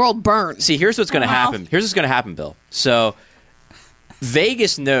watching the world burn. here's what's going to happen. Here's what's going to happen, Bill. So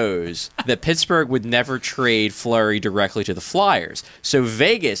Vegas knows that Pittsburgh would never trade Fleury directly to the Flyers. So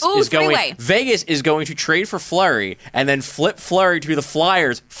Vegas Ooh, is going three-way. to trade for Fleury and then flip Fleury to the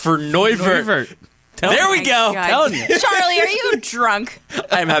Flyers for Neuvert. There we go. God. Telling you. Charlie, are you drunk?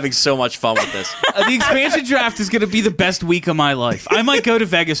 I'm having so much fun with this. The expansion draft is going to be the best week of my life. I might go to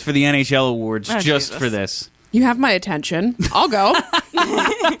Vegas for the NHL awards just Jesus. for this. You have my attention. I'll go.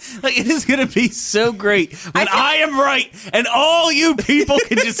 Like, it is going to be so great when I am right and all you people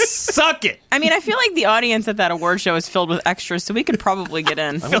can just suck it. I mean, I feel like the audience at that award show is filled with extras, so we could probably get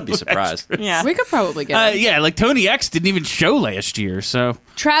in. I wouldn't be surprised. Yeah. We could probably get it. Yeah, like Tony X didn't even show last year, so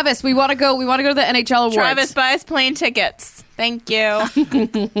Travis, we want to go. We want to go to the NHL awards. Travis buys plane tickets. Thank you.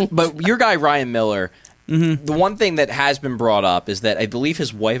 But your guy, Ryan Miller, the one thing that has been brought up is that I believe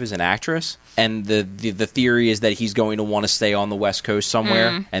his wife is an actress, and the theory is that he's going to want to stay on the West Coast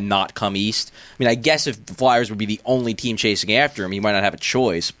somewhere and not come east. I mean, I guess if the Flyers would be the only team chasing after him, he might not have a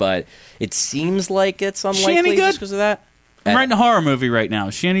choice, but it seems like it's unlikely just because of that. I'm writing a horror movie right now.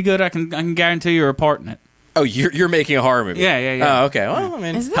 Is she any good? I can guarantee you're a part in it. Oh, you're making a horror movie? Yeah. Oh, okay. Well, I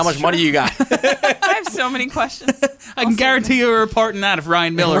mean, Is this how much money you got? I have so many questions. I can guarantee you're a part in that if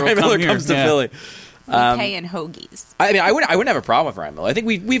Ryan Miller Ryan will come Miller here. comes to Yeah. Philly. Paying hoagies. I mean, I wouldn't have a problem with Ryan Miller. I think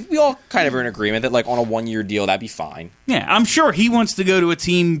we all kind of are in agreement that like on a 1-year deal that'd be fine. Yeah, I'm sure he wants to go to a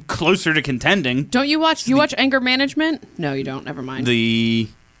team closer to contending. Don't you watch? You watch Anger Management? No, you don't. Never mind. The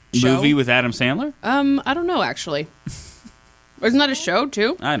Show? movie with Adam Sandler? I don't know actually. Isn't that a show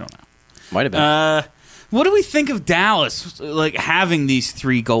too? I don't know. Might have been. What do we think of Dallas, like, having these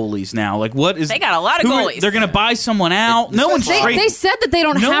 3 goalies now? Like, what is... They got a lot of goalies. They're going to buy someone out. No one's They said that they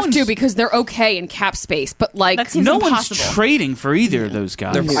don't No have to one's- because they're okay in cap space, but like That seems no impossible. one's trading for either of those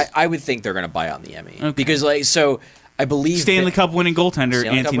guys. I would think they're going to buy out Niemi Okay. because like so. I believe Stanley Cup winning goaltender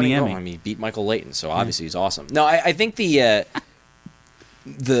Stanley Cup Antti winning goal. Niemi. I mean, he beat Michael Layton, so obviously he's awesome. No, I think the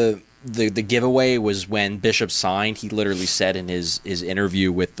giveaway was when Bishop signed. He literally said in his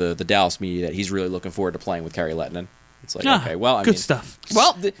interview with the Dallas media that he's really looking forward to playing with Kari Lehtinen. It's like, okay, well, I good mean, stuff.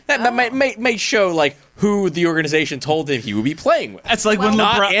 Well, that might show like who the organization told him he would be playing with. That's like when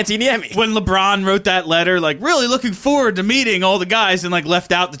Not LeBron, Antti Niemi. when LeBron wrote that letter, like, really looking forward to meeting all the guys, and like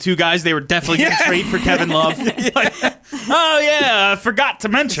left out the 2 guys they were definitely going to trade for Kevin Love. Like, oh yeah, I forgot to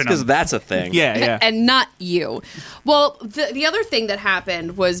mention Because him. that's a thing. Yeah. and not you. Well, the other thing that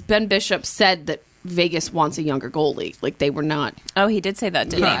happened was Ben Bishop said that Vegas wants a younger goalie. Like they were not. Oh, he did say that,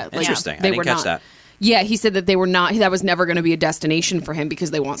 didn't Yeah, he? like, Interesting. I They didn't were catch not. that. Yeah, he said that they were not. That was never going to be a destination for him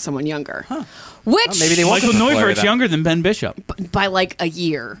because they want someone younger. Which Well, maybe they won't Michael go for Florida. Neuvirt's younger than Ben Bishop. by like a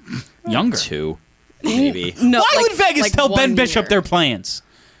year. Younger. 2, maybe. No, Why like- would Vegas like tell 1 Ben Bishop year. their plans?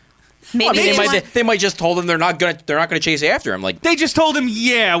 Maybe I mean, they want- they might just told him they're not gonna chase after him. Like They just told him,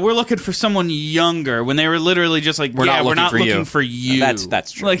 yeah, we're looking for someone younger, when they were literally just like, We're yeah, not we're not looking for looking you. for you.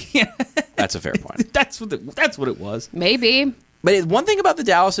 That's true. Like, yeah, that's a fair point. that's what it was. Maybe. But one thing about the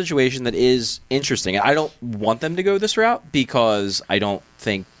Dallas situation that is interesting, I don't want them to go this route because I don't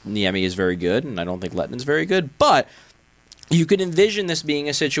think Niemi is very good and I don't think Lettinen's very good. But you could envision this being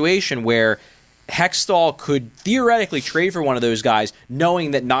a situation where Hextall could theoretically trade for one of those guys,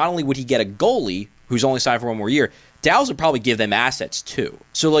 knowing that not only would he get a goalie who's only signed for 1 more year, Dallas would probably give them assets too.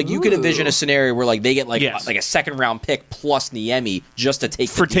 So like you could envision a scenario where like they get like Yes. like a 2nd round pick plus Niemi just to take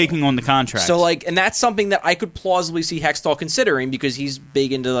For the deal. taking on the contract. So like, and that's something that I could plausibly see Hextall considering because he's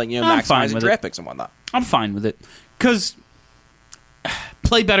big into like I'm fine maximizing with draft it. picks and whatnot. I'm fine with it. Because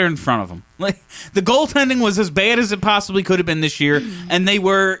play better in front of them. Like, the goaltending was as bad as it possibly could have been this year, and they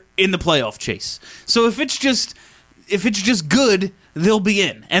were in the playoff chase. So if it's just good, they'll be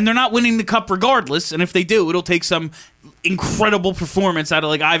in. And they're not winning the cup regardless, and if they do, it'll take some incredible performance out of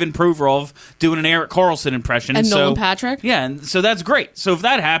like Ivan Provorov doing an Erik Karlsson impression. And so, Nolan Patrick? Yeah, and so that's great. So if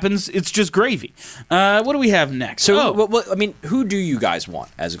that happens, it's just gravy. What do we have next? So, I mean, who do you guys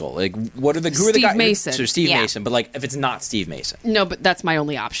want as a goal? Like, who are the Steve guys? Mason. So Steve Yeah. Mason, but like, if it's not Steve Mason, No, but that's my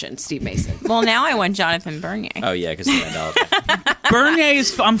only option. Steve Mason. Well, now I want Jonathan Bernier. oh yeah, because Bernier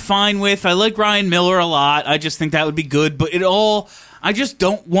is I'm fine with. I like Ryan Miller a lot. I just think that would be good. But I just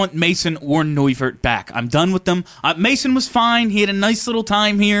don't want Mason or Neuvert back. I'm done with them. Mason was fine. He had a nice little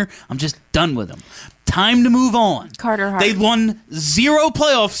time here. I'm just done with him. Time to move on. Carter Hart. They won 0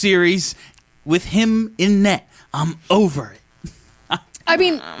 playoff series with him in net. I'm over it. I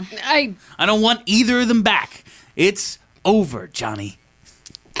mean, I don't want either of them back. It's over, Johnny.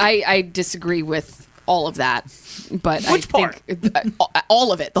 I disagree with all of that. But Which I think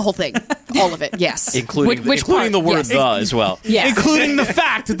all of it, the whole thing, all of it. Yes, including Which part? the word Yes. "the" as well. Yes. Including the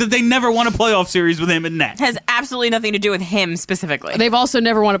fact that they never won a playoff series with him in net. Has absolutely nothing to do with him specifically. They've also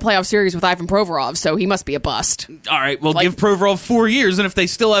never won a playoff series with Ivan Provorov, so he must be a bust. All right, well, Like- give Provorov 4 years, and if they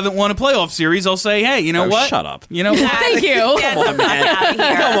still haven't won a playoff series, I'll say, hey, you know what? Shut up. You know what? Thank you. Come on, man.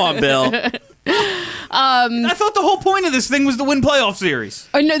 Come on, Bill. I thought the whole point of this thing was to win playoff series.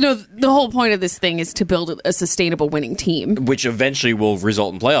 No, the whole point of this thing is to build a sustainable winning team. Which eventually will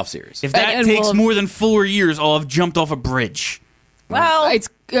result in playoff series. If that And takes we'll- more than 4 years, I'll have jumped off a bridge. Well,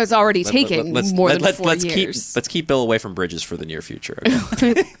 It's already taken more than 4 years. Let's keep Bill away from bridges for the near future.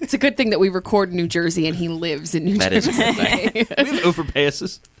 Okay? It's a good thing that we record in New Jersey and he lives in New That is Jersey. a good thing. We have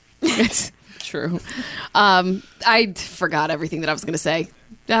overpasses. It's true. I forgot everything that I was going to say.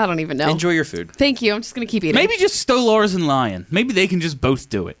 I don't even know. Enjoy your food. Thank you. I'm just going to keep eating. Maybe just Stolars and Lion. Maybe they can just both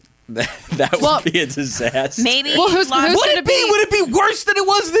do it. That would Well- be a disaster. maybe Well, who's Las- gonna Would it be worse than it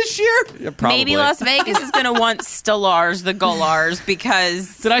was this year? Yeah, probably. maybe Las Vegas is going to want Stellars, the Goalars,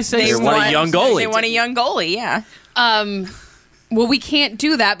 because Did I say they They want a young goalie. They want a young goalie. Yeah. Well, we can't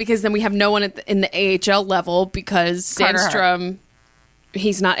do that because then we have no one in the AHL level because Carter Sandstrom,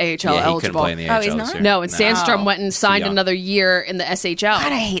 he's not AHL Yeah, he couldn't eligible. play in the Oh, AHL he's this not? year. No, and Sandstrom Oh. went and signed young. another year in the SHL.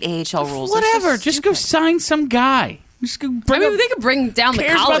 God, I hate AHL rules. They're so Whatever. Just go sign some guy. Just go I bring mean, up- they could bring down the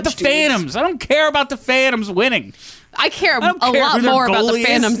cares college about the dudes. Phantoms. I don't care about the Phantoms winning. I care I don't a care lot who their more about the goalie is.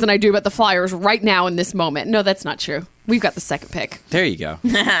 Phantoms than I do about the Flyers right now in this moment. No, that's not true. We've got the second pick. There you go.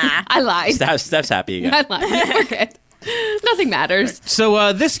 I lied. Steph's happy again. I lied. We're good. Nothing matters.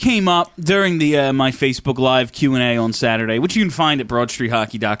 So this came up during the my Facebook Live Q&A on Saturday, which you can find at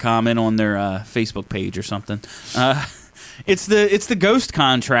BroadStreetHockey.com and on their Facebook page or something. It's the Ghost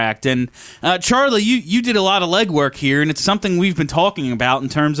contract, and Charlie, you did a lot of legwork here, and it's something we've been talking about in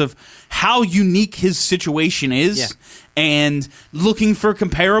terms of how unique his situation is, Yeah. and looking for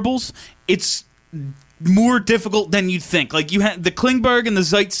comparables. It's more difficult than you'd think. Like, you had the Klingberg and the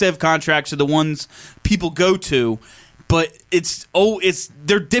Zaitsev contracts are the ones people go to, but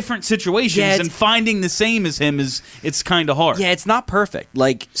they're different situations, Yeah, and finding the same as him it's kind of hard. Yeah, it's not perfect.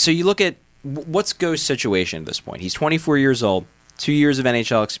 Like, so you look at what's Ghost's situation at this point. He's 24 years old, 2 years of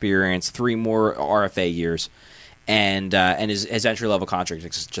NHL experience, 3 more RFA years, and his entry level contract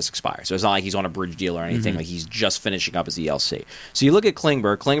just expired. So it's not like he's on a bridge deal or anything. Like, he's just finishing up his ELC. So you look at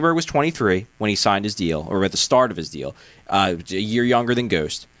Klingberg. Klingberg was 23 when he signed his deal, or at the start of his deal, a year younger than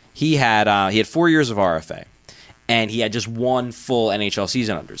Ghost. He had 4 years of RFA. And he had just 1 full NHL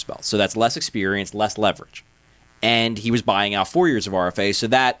season under his belt. So that's less experience, less leverage. And he was buying out 4 years of RFA, so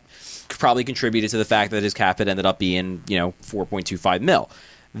that probably contributed to the fact that his cap hit ended up being, $4.25 million.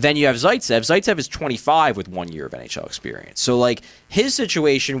 Then you have Zaitsev. Zaitsev is 25 with 1 year of NHL experience. So, like, his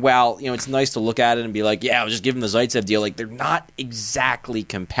situation, while, it's nice to look at it and be like, yeah, I'll just give him the Zaitsev deal, like, they're not exactly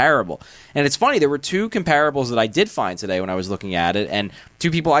comparable. And it's funny, there were 2 comparables that I did find today when I was looking at it, and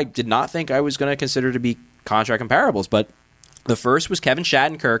 2 people I did not think I was going to consider to be contract comparables, but the first was Kevin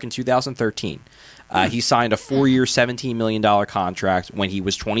Shattenkirk in 2013. He signed a 4-year, $17 million contract when he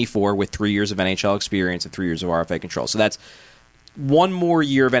was 24 with 3 years of NHL experience and 3 years of RFA control. So that's 1 more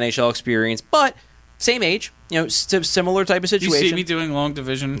year of NHL experience, but same age, similar type of You situation. see me doing long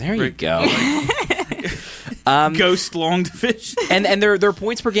division. There you go. Ghost long division. and their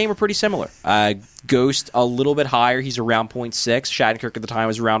points per game are pretty similar. Ghost a little bit higher. He's around 0.6. Shattenkirk at the time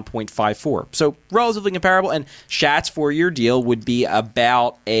was around 0.54. So relatively comparable. And Shat's 4-year deal would be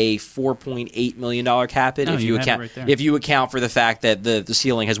about a $4.8 million cap hit Oh, if you you have it account right there. if you account for the fact that the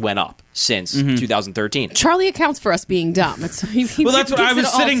ceiling has went up since 2013. Charlie accounts for us being dumb. Well, that's what I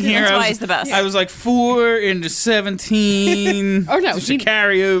was sitting here. That's I why was, he's the best. I was like 4 into 17. Oh, no, just a he-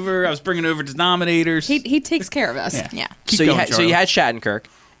 carryover. I was bringing over denominators. He takes care of us. Yeah. Keep So going, you had Charlie. Shattenkirk,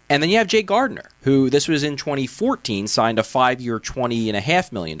 and then you have Jake Gardner, who this was in 2014, signed a 5-year,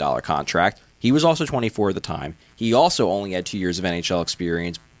 $20.5 million contract. He was also 24 at the time. He also only had 2 years of NHL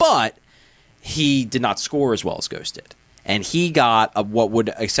experience, but he did not score as well as Ghost did. And he got what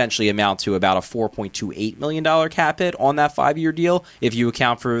would essentially amount to about a $4.28 million cap hit on that 5-year deal, if you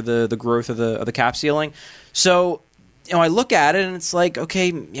account for the growth of the cap ceiling. So, I look at it and it's like,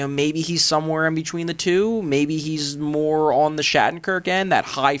 okay, maybe he's somewhere in between the two. Maybe he's more on the Shattenkirk end, that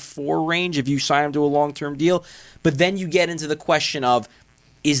high 4 range if you sign him to a long-term deal. But then you get into the question of,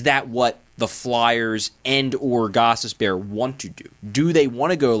 is that what the Flyers and or Gostisbehere want to do? Do they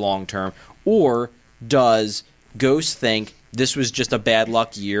want to go long-term, or does Ghost think this was just a bad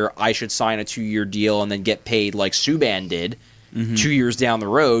luck year, I should sign a 2-year deal and then get paid like Subban did 2 years down the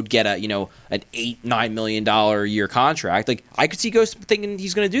road, get an $8-9 million a year contract? Like, I could see Ghost thinking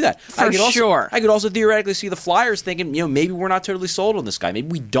he's going to do that. Sure. I could also theoretically see the Flyers thinking, maybe we're not totally sold on this guy. Maybe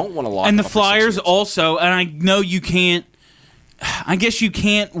we don't want to lock And him the up for 6 Flyers years. also, and I know you can't I guess you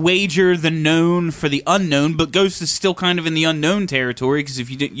can't wager the known for the unknown, but Ghost is still kind of in the unknown territory because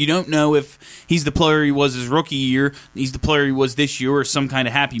if you don't know if he's the player he was his rookie year, he's the player he was this year, or some kind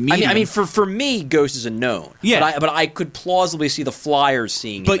of happy medium. I mean, for me, Ghost is a known. Yeah. But I could plausibly see the Flyers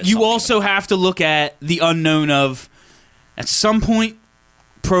seeing. But him as you something also have to look at the unknown of, at some point,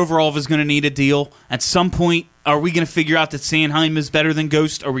 Provorov is going to need a deal. At some point, are we going to figure out that Sanheim is better than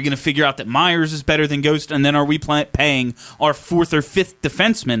Ghost? Are we going to figure out that Myers is better than Ghost? And then are we paying our fourth or fifth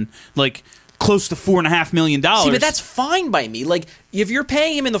defenseman like close to $4.5 million? See, but that's fine by me. Like, if you're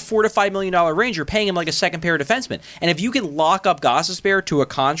paying him in the $4 to $5 million range, you're paying him like a second pair defenseman. And if you can lock up Gostisbehere to a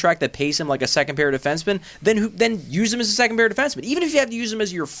contract that pays him like a second pair defenseman, then use him as a second pair defenseman. Even if you have to use him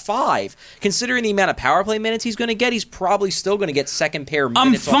as your 5, considering the amount of power play minutes he's going to get, he's probably still going to get second pair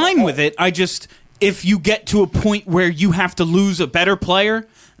minutes. I'm fine with it. I just, if you get to a point where you have to lose a better player,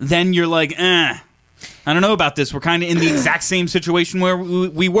 then you're like, I don't know about this. We're kind of in the exact same situation where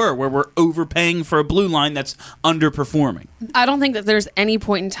we were, where we're overpaying for a blue line that's underperforming. I don't think that there's any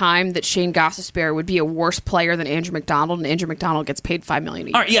point in time that Shane Gostisbehere would be a worse player than Andrew McDonald, and Andrew McDonald gets paid $5 million a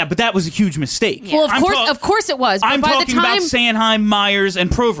year. All right, yeah, but that was a huge mistake. Well, of course it was. But I'm by talking the time, about Sanheim, Myers, and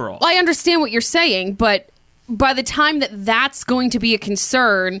Provorov. Well, I understand what you're saying, but by the time that's going to be a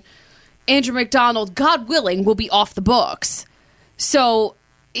concern, Andrew McDonald, God willing, will be off the books. So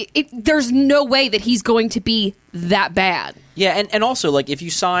there's no way that he's going to be that bad. Yeah, and also, like, if you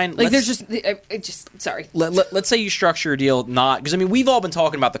sign... Like, there's just... Sorry. Let's say you structure a deal not... Because, I mean, we've all been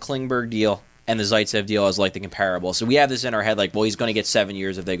talking about the Klingberg deal and the Zaitsev deal as, like, the comparable. So we have this in our head, like, well, he's going to get 7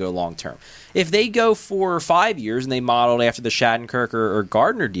 years if they go long-term. If they go 4 or 5 years and they modeled after the Shattenkirk or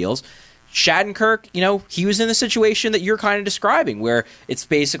Gardner deals... Shattenkirk, he was in the situation that you're kind of describing, where it's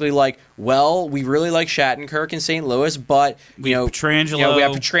basically like, well, we really like Shattenkirk in St. Louis, but we have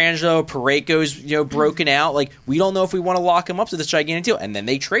Pietrangelo, Parayko's broken out. Like, we don't know if we want to lock him up to this gigantic deal, and then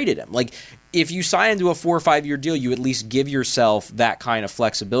they traded him. Like, if you sign into a 4 or 5 year deal, you at least give yourself that kind of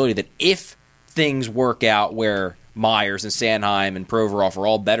flexibility that if things work out where Myers and Sanheim and Provorov are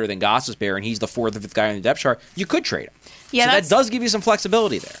all better than Gostisbehere, and he's the 4th or 5th guy on the depth chart, you could trade him. Yeah, so that does give you some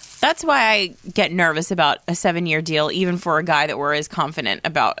flexibility there. That's why I get nervous about a 7-year deal, even for a guy that we're as confident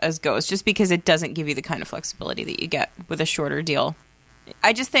about as Ghost, just because it doesn't give you the kind of flexibility that you get with a shorter deal.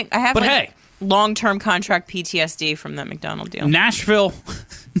 I just think I have long-term contract PTSD from that McDonald deal. Nashville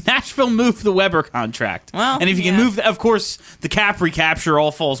moved the Weber contract. Well, and if you can move, of course, the cap recapture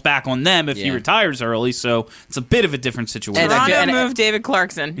all falls back on them if he retires early, so it's a bit of a different situation. Toronto moved David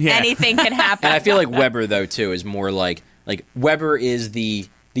Clarkson. Yeah. Anything can happen. And I feel like Weber, though, too, is more like Weber is the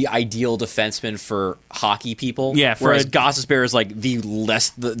ideal defenseman for hockey people. Yeah, whereas Gostisbehere is like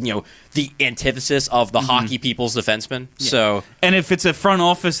the antithesis of the hockey people's defenseman. Yeah. So, and if it's a front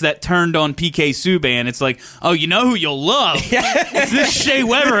office that turned on PK Subban, it's like, oh, you know who you'll love? It's this Shea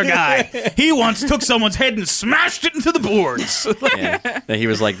Weber guy. He once took someone's head and smashed it into the boards. He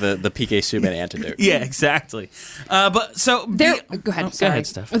was like the PK Subban antidote. Yeah, exactly. But so go ahead. Go ahead,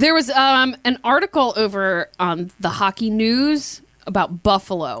 Steph. There was an article over on the Hockey News about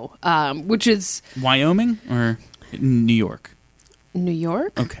Buffalo, which is Wyoming or New York? New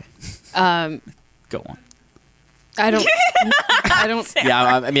York. Okay. Go on. I don't.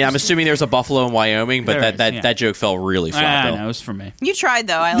 Yeah, I mean, I'm assuming there's a Buffalo in Wyoming, but that joke fell really flat. I know, it was for me. You tried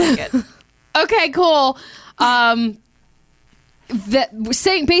though. I like it. Okay, cool.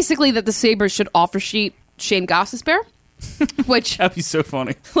 Saying basically that the Sabres should offer Shane Gostisbehere, which that'd be so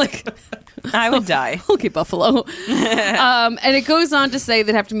funny. Like, I would die. Okay, Buffalo. And it goes on to say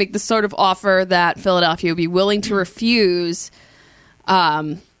they'd have to make the sort of offer that Philadelphia would be willing to refuse.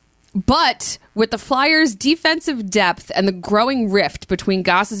 But with the Flyers' defensive depth and the growing rift between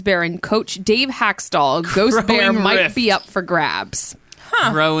Gostisbehere and coach Dave Hackstall, Ghost Bear might be up for grabs.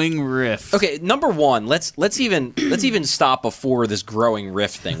 Growing rift. Okay, number one, let's even stop before this growing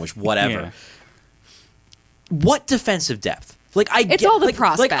rift thing, which whatever. Yeah. What defensive depth? It's all the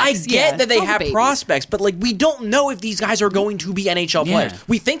prospects. I get that they have prospects, but we don't know if these guys are going to be NHL players.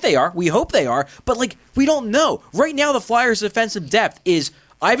 We think they are. We hope they are, but we don't know. Right now, the Flyers' defensive depth is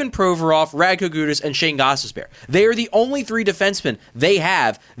Ivan Provorov, Radko Gudas, and Shane Gostisbehere. They are the only 3 defensemen they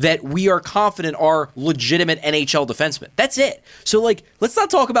have that we are confident are legitimate NHL defensemen. That's it. So, let's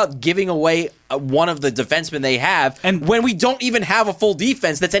not talk about giving away one of the defensemen they have and when we don't even have a full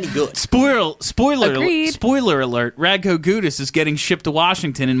defense that's any good. Spoiler alert, Radko Gudas is getting shipped to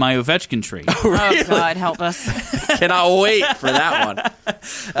Washington in my Ovechkin trade. Oh, really? Oh, God, help us. Cannot wait for that one.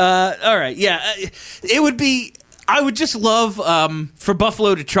 All right, yeah. It would be... I would just love for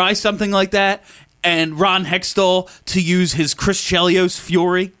Buffalo to try something like that and Ron Hextall to use his Chris Chelios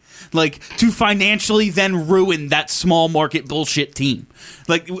fury. like to financially then ruin that small market bullshit team.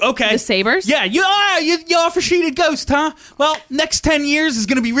 Like, okay, The Sabres? yeah, you offer sheeted Ghost, huh? Well, next 10 years is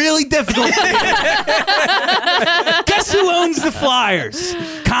going to be really difficult. For you. Guess who owns the Flyers?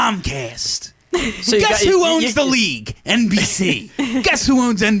 Comcast. So you Guess got- who owns the league? NBC. Guess who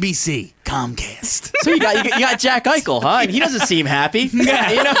owns NBC? Comcast. So you got Jack Eichel, huh? And he doesn't seem happy.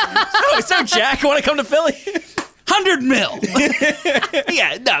 Yeah. You know. So Jack, want to come to Philly? 100 mil.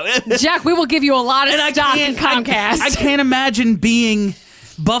 Yeah, no. Jack, we will give you a lot of And I stock in can't, Comcast. I can't imagine being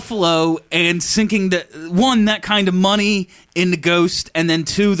Buffalo and sinking that kind of money in the Ghost, and then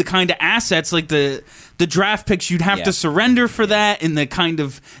 2, the kind of assets like the draft picks you'd have to surrender for that, and the kind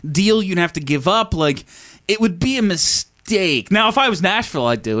of deal you'd have to give up. Like, it would be a mistake. Now, if I was Nashville,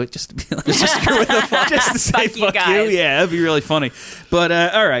 I'd do it just to be like, just to say Fuck you fuck you. guys. Yeah, that'd be really funny. But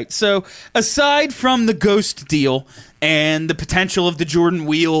all right, so aside from the Ghost deal and the potential of the Jordan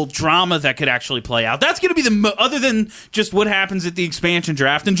Wheel drama that could actually play out, that's going to be other than just what happens at the expansion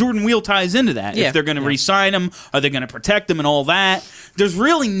draft, and Jordan Wheel ties into that. Yeah. If they're going to re-sign him, are they going to protect him and all that? There's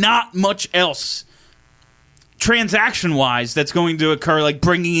really not much else transaction-wise that's going to occur, like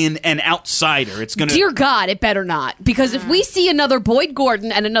bringing in an outsider. It's going to... Dear God, it better not. Because if we see another Boyd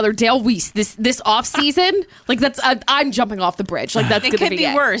Gordon and another Dale Weiss this offseason, like that's I'm jumping off the bridge. Like that's It going to could be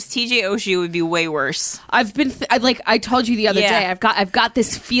be worse. TJ Oshie would be way worse. I've been I told you the other Yeah. day. I've got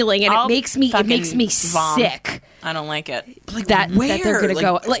this feeling, and I'll it makes me fucking vom. sick. I don't like it. That they're going to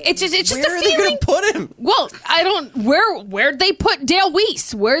Like, go. Like it's just Where a are they feeling. going to put him? Well, I don't. Where'd they put Dale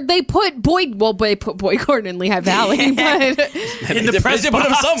Weiss? Where'd they put Boyd? Well, they put Boyd Gordon in Lehigh Valley, but in the press They put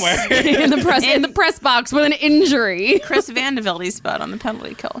him box. somewhere. in the press box with an injury. Chris Vandevelde's spot on the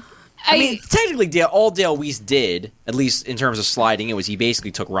penalty kill. I mean, technically, all Dale Weiss did, at least in terms of sliding in, was he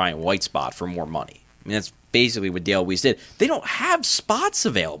basically took Ryan White's spot for more money. I mean, that's basically what Dale Weiss did. They don't have spots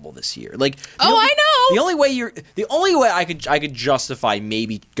available this year. Like, I know. The only way I could justify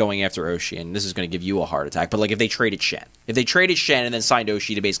maybe going after Oshie, and this is going to give you a heart attack, but like if they traded Shen and then signed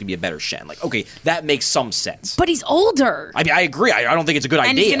Oshie to basically be a better Shen, like okay, that makes some sense. But he's older. I mean, I agree. I don't think it's a good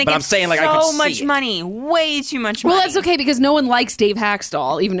And he's idea, gonna but get I'm saying like I so could much see it. money, way too much money. Well, that's okay because no one likes Dave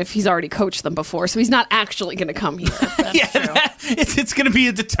Haxtell, even if he's already coached them before. So he's not actually going to come here. It's going to be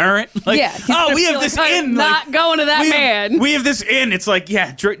a deterrent. Like, Yeah, he's oh, gonna we feel have this like, I'm in. not like, going to that man. We have this in. It's like,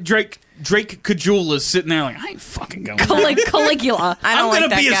 yeah, Drake Kajula's sitting there like, I ain't fucking going. Caligula. I don't I'm like gonna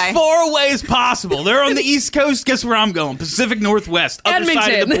that be guy. as far away as possible. They're on the East Coast. Guess where I'm going? Pacific Northwest, other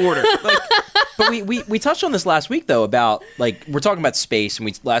side of the Edmonton. border. Like, But we touched on this last week though about like we're talking about space,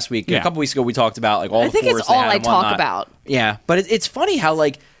 and last week Yeah. a couple weeks ago we talked about like all I the think it's forests they all had I and talk whatnot. about. Yeah, but it's funny how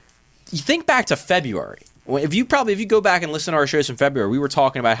like you think back to February. If you go back and listen to our shows from February, we were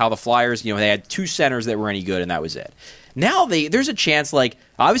talking about how the Flyers, they had 2 centers that were any good, and that was it. Now there's a chance, like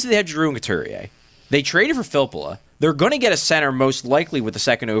obviously they had Giroux and Couturier. They traded for Filppula. They're going to get a center most likely with the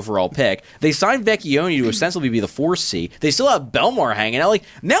 2nd overall pick. They signed Vecchione to ostensibly be the 4C. They still have Belmar hanging out. Like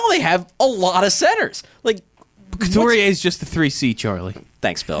now they have a lot of centers. Like Couturier is just the 3C, Charlie.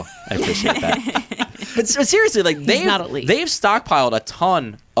 thanks, Bill. I appreciate that. But seriously, like they've not elite. stockpiled a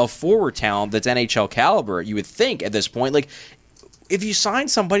ton of forward talent that's NHL caliber. You would think at this point, like if you sign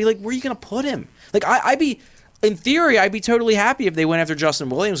somebody, like where are you going to put him? Like in theory, I'd be totally happy if they went after Justin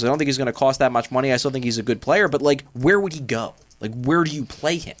Williams. I don't think he's going to cost that much money. I still think he's a good player, but like where would he go? Like where do you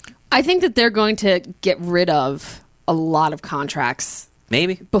play him? I think that they're going to get rid of a lot of contracts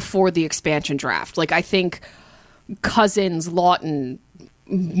Maybe. before the expansion draft. Like I think Cousins, Lawton,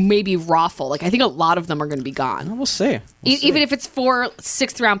 maybe Raffle. Like I think a lot of them are going to be gone. We'll see. Even if it's for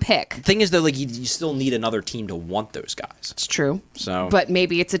 6th round pick. Thing is, though, like you still need another team to want those guys. It's true. So, But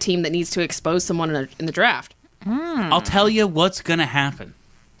maybe it's a team that needs to expose someone in the draft. I'll tell you what's going to happen.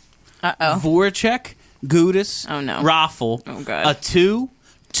 Uh-oh. Voracek, Gudis, Oh, no. Raffle, Oh, God. a 2,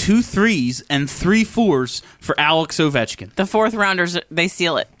 2 3s, and 3 4s for Alex Ovechkin. The 4th rounders, they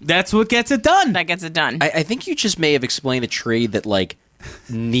seal it. That's what gets it done. That gets it done. I think you just may have explained a trade that like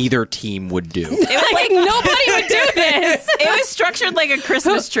neither team would do. It was like Nobody would do this. it was structured like a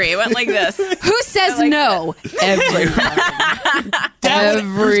Christmas tree. It went like this. Who says no?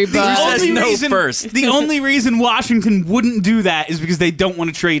 Everybody. The only reason Washington wouldn't do that is because they don't want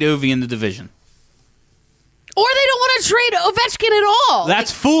to trade Ovi in the division. Or they don't want to trade Ovechkin at all.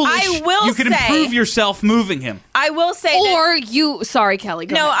 That's foolish. I will You can say- improve yourself moving him. I will say that. Or you. Sorry, Kelly.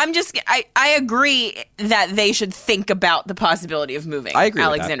 Go No, ahead. I agree that they should think about the possibility of moving I agree with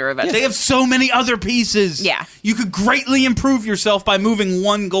Alexander Ovechkin. They have so many other pieces. Yeah. You could greatly improve yourself by moving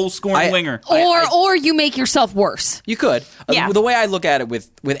one goal-scoring winger. Or you make yourself worse. You could. Yeah. The way I look at it with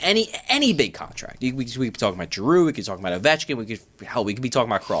any big contract, we could be talking about Giroux, we could talk about Ovechkin, we could be talking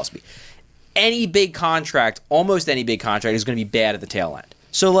about Crosby. Any big contract, almost any big contract, is going to be bad at the tail end.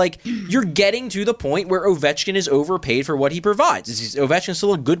 So, like, you're getting to the point where Ovechkin is overpaid for what he provides. Is Ovechkin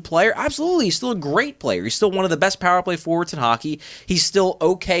still a good player? Absolutely. He's still a great player. He's still one of the best power play forwards in hockey. He's still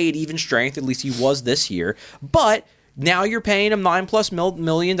okay at even strength, at least he was this year. But now you're paying him $9+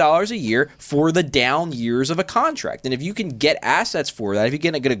 million a year for the down years of a contract. And if you can get assets for that, if you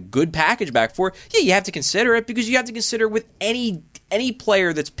can get a good package back for it, yeah, you have to consider it, because you have to consider with any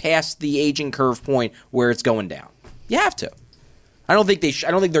player that's past the aging curve point where it's going down. You have to. I don't think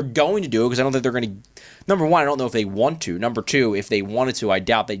I don't think they're going to do it, because I don't think they're going to. Number one, I don't know if they want to. Number two, if they wanted to, I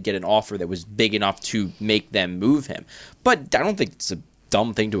doubt they'd get an offer that was big enough to make them move him. But I don't think it's a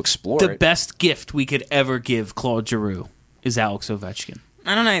dumb thing to explore. The best gift we could ever give Claude Giroux is Alex Ovechkin.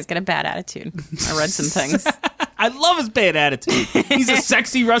 I don't know. He's got a bad attitude. I read some things. I love his bad attitude. He's a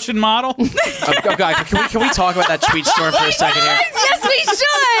sexy Russian model. God, can we talk about that tweet storm for a second here? Yes, we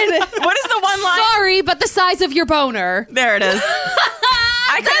should. What is the one line? Sorry, but the size of your boner. There it is.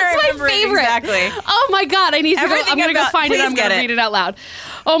 I That's couldn't my remember it favorite. exactly. Oh my god, I need to go. Everything I'm going to go about- find it. please I'm going get to it. read it out loud.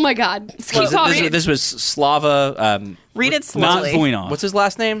 Oh my god. Keep talking. This was Slava. Read it Not slowly. Voinov. What's his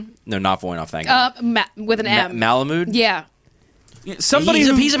last name? No, not Voinov. Thank you. With an M. Malamud. Yeah. Somebody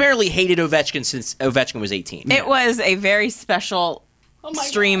He's apparently hated Ovechkin since Ovechkin was 18. It was a very special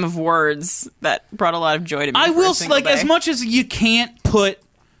stream of words that brought a lot of joy to me. I for a will single like day. as much as you can't put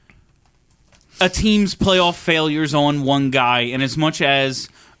a team's playoff failures on one guy, and as much as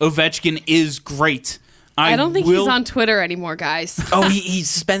Ovechkin is great, I don't think he's on Twitter anymore, guys. Oh, he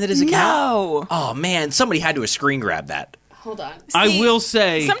suspended his account? No. Oh, man. Somebody had to have screen grabbed that. Hold on. I will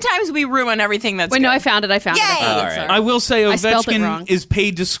say. Sometimes we ruin everything that's Wait, good. no, I found it. Yay! All right. I will say I spelled it Ovechkin wrong. is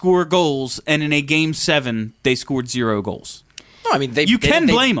paid to score goals, and in a Game 7, they scored 0 goals. No, I mean, You can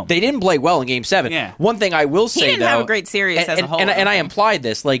blame 'em. They didn't play well in Game 7. Yeah. One thing I will say, didn't though, have a great series as a whole, and I though. implied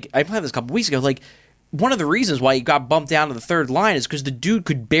this. Like, I implied this a couple weeks ago. Like, one of the reasons why he got bumped down to the third line is because the dude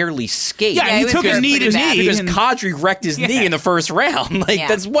could barely skate. Yeah, he was took a good, knee pretty to bad. knee. Because and- Kadri wrecked his knee in the first round. Like, Yeah.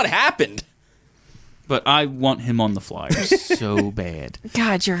 that's what happened. But I want him on the Flyers so bad.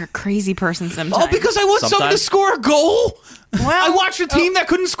 God, you're a crazy person sometimes. Oh, because I want someone to Sometimes. score a goal? Well, I watched a team that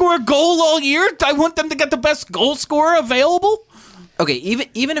couldn't score a goal all year. I want them to get the best goal scorer available. Okay,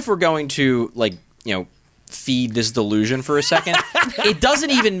 even if we're going to, like, feed this delusion for a second, it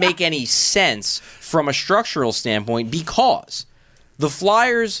doesn't even make any sense from a structural standpoint, because the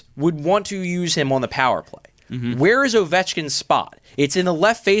Flyers would want to use him on the power play. Where is Ovechkin's spot? It's in the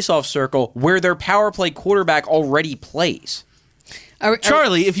left faceoff circle where their power play quarterback already plays.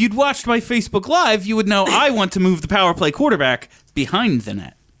 Charlie, if you'd watched my Facebook Live, you would know I want to move the power play quarterback behind the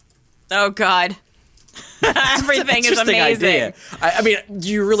net. Oh, God. Everything is Interesting amazing. idea. I mean, do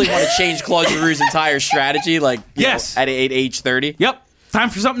you really want to change Claude Giroux's entire strategy? Like, Yes. at age 30? Yep, time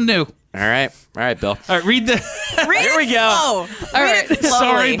for something new. All right, Bill. All right, read the. Here we go. All right.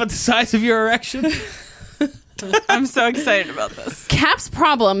 Sorry, but the size of your erection. I'm so excited about this. Cap's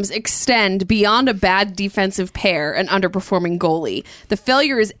problems extend beyond a bad defensive pair and underperforming goalie. The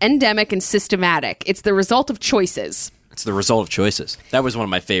failure is endemic and systematic. It's the result of choices. It's the result of choices. That was one of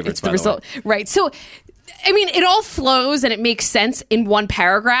my favorites. It's the result. Right. So, I mean, it all flows and it makes sense in one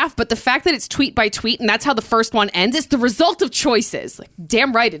paragraph, but the fact that it's tweet by tweet and that's how the first one ends, it's the result of choices. Like,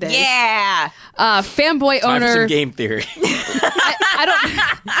 damn right it is. Yeah. Fanboy Time for owner. some game theory.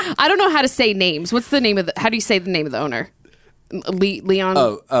 I don't know how to say names. What's the name of how do you say the name of the owner? Leon.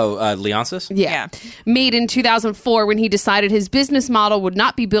 Leonsis? Yeah. Made in 2004 when he decided his business model would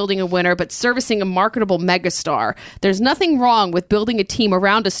not be building a winner but servicing a marketable megastar. There's nothing wrong with building a team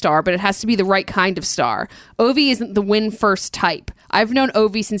around a star, but it has to be the right kind of star. Ovi isn't the win first type. I've known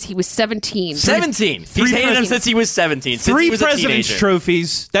Ovi since he was 17. 17. He's hated him since he was 17. Since he 3 was a President's teenager.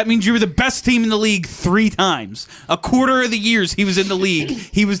 Trophies. That means you were the best team in the league 3 times. A quarter of the years he was in the league,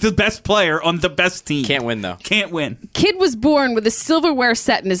 he was the best player on the best team. Can't win, though. Can't win. Kid was born with a silverware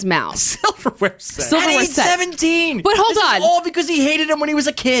set in his mouth. Silverware set. Silverware At age set. 17. But hold This on. is all because he hated him when he was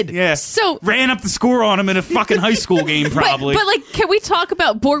a kid. Yeah. So- ran up the score on him in a fucking high school game, probably. But like, can we talk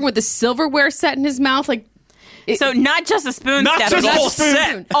about born with a silverware set in his mouth? Like, So not just a spoon, Not Stephanie. just a whole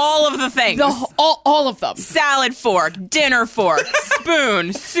spoon. All of the things. All of them. Salad fork, dinner fork,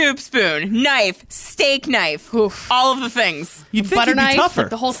 spoon, soup spoon, knife, steak knife. All of the things. You'd think Butter you'd be knife, tougher.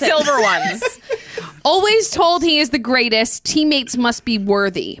 the whole thing. Silver ones. Always told he is the greatest, teammates must be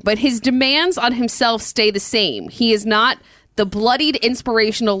worthy, but his demands on himself stay the same. He is not the bloodied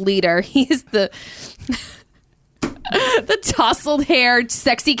inspirational leader. He is the tousled-haired,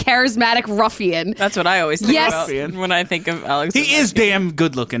 sexy, charismatic ruffian. That's what I always think Yes. about when I think of Alex. He is damn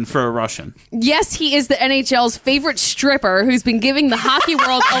good looking for a Russian. Yes, he is the NHL's favorite stripper who's been giving the hockey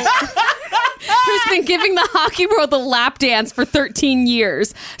world a lap dance for 13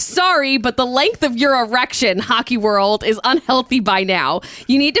 years. Sorry, but the length of your erection, hockey world, is unhealthy by now.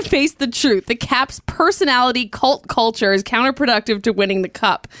 You need to face the truth. The Caps' personality cult culture is counterproductive to winning the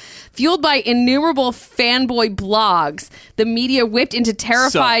cup. Fueled by innumerable fanboy blogs, the media whipped into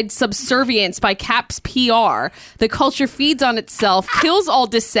terrified subservience by Caps PR. The culture feeds on itself, kills all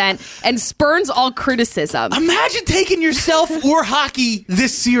dissent, and spurns all criticism. Imagine taking yourself or hockey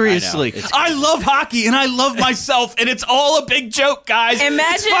this seriously. I love hockey and I love myself, and it's all a big joke, guys. It's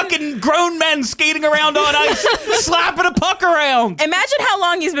Imagine- fucking grown men skating around on ice, slapping a puck around. Imagine how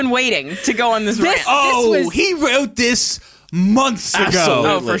long he's been waiting to go on this rant. He wrote this months ago. Absolutely.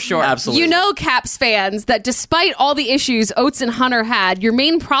 Oh, for sure. Absolutely. You know, Caps fans, that despite all the issues Oates and Hunter had, your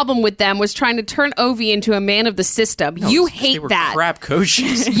main problem with them was trying to turn Ovi into a man of the system. You They hate were that. crap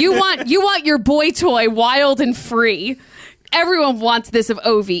coaches. You want your boy toy wild and free. Everyone wants this of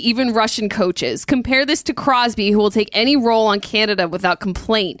Ovi, even Russian coaches. Compare this to Crosby, who will take any role on Canada without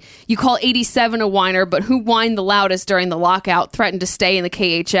complaint. You call 87 a whiner, but who whined the loudest during the lockout, threatened to stay in the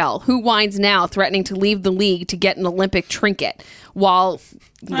KHL? Who whines now, threatening to leave the league to get an Olympic trinket? While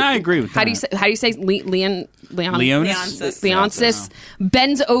I agree with how that. do you say Leonsis Leonsis.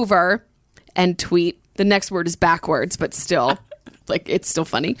 bends over and tweet. The next word is backwards, but still. Like, it's still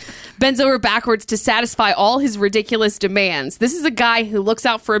funny. Bends over backwards to satisfy all his ridiculous demands. This is a guy who looks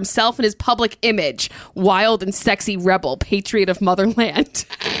out for himself and his public image. Wild and sexy rebel, patriot of motherland.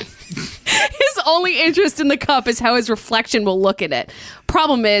 His only interest in the cup is how his reflection will look in it.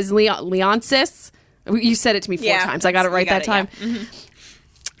 Problem is, Leonsis, you said it to me 4 times. I got it right that time.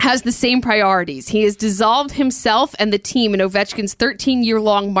 Has the same priorities. He has dissolved himself and the team in Ovechkin's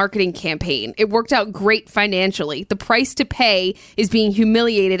 13-year-long marketing campaign. It worked out great financially. The price to pay is being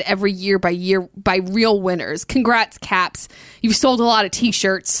humiliated every year by real winners. Congrats, Caps. You've sold a lot of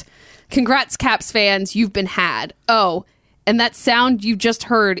T-shirts. Congrats, Caps fans. You've been had. Oh, and that sound you just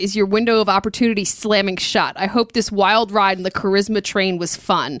heard is your window of opportunity slamming shut. I hope this wild ride in the charisma train was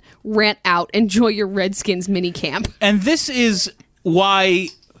fun. Rant out. Enjoy your Redskins minicamp. And this is why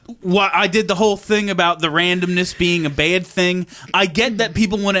I did the whole thing about the randomness being a bad thing. I get that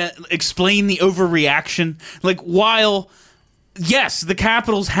people want to explain the overreaction. Like, while, yes, the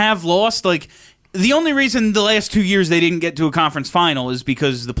Capitals have lost, like, the only reason the last 2 years they didn't get to a conference final is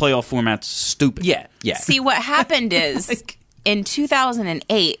because the playoff format's stupid. Yeah. See, what happened is in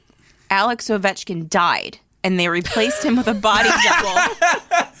 2008, Alex Ovechkin died, and they replaced him with a body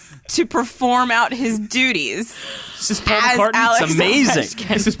double to perform out his duties. Is this Paul As McCartney? Alex It's amazing.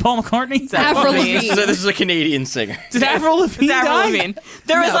 Ovechkin. Is this Paul McCartney? Avril Lavigne. This is a Canadian singer. Did Avril Lavigne Avril die? Lavigne.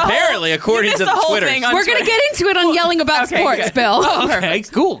 There was a whole, Apparently, according you missed to the whole Twitter. thing on We're going to Twitter. get into it on yelling about Okay, sports, good. Bill. Okay,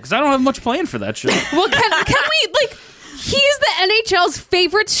 cool, because I don't have much planned for that show. Well, can we, like, he's the NHL's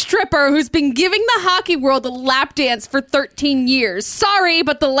favorite stripper who's been giving the hockey world a lap dance for 13 years. Sorry,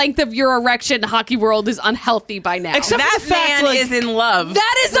 but the length of your erection, hockey world, is unhealthy by now. Except That for the fact, man like, is in love.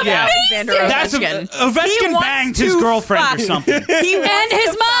 That is with amazing! Alexander That's Ovechkin. Ovechkin He wants banged his to girlfriend fuck. or something. He wants And his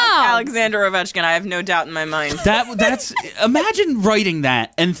to fuck mom. Alexander Ovechkin. I have no doubt in my mind. That's imagine writing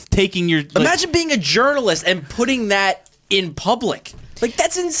that and taking your like, Imagine being a journalist and putting that in public. Like,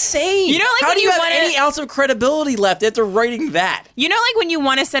 that's insane. You know, like how when do you you have wanna- any ounce of credibility left after writing that? You know, like when you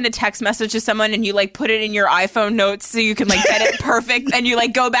want to send a text message to someone and you like put it in your iPhone notes so you can like get it perfect, and you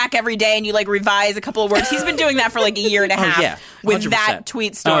like go back every day and you like revise a couple of words. He's been doing that for like a year and a half yeah, with 100%. that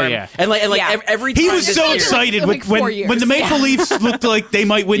tweet storm. Oh, yeah. And like Yeah. every time He was this so year- excited Like when 4 years. when the Maple Leafs looked like they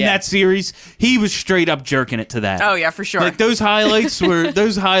might win Yeah. that series. He was straight up jerking it to that. Oh yeah, for sure. Like those highlights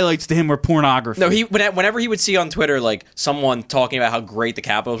to him were pornography. No, whenever he would see on Twitter like someone talking about how great the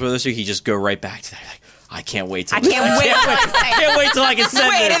Capitals were this year, he'd just go right back to that. Like, I can't wait till I can't wait. can't wait till I can send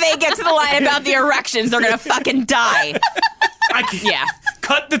Wait this. till they get to the line about the erections. They're gonna fucking die. Yeah.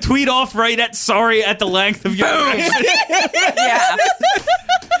 Cut the tweet off right at sorry at the length of your Yeah. Is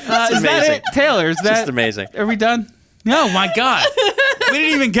that amazing. it? Taylor, is that Just amazing. Are we done? No, my God. We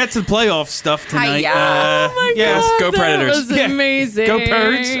didn't even get to the playoff stuff tonight. Hi-ya. Yes, Go Predators. That was Yeah. amazing. Go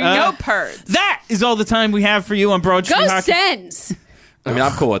Birds. Go Birds. That is all the time we have for you on Broad Street Go Hockey. Sens! I mean,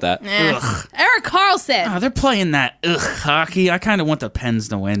 I'm cool with that. Eric Carlson! Oh, they're playing that hockey. I kind of want the Pens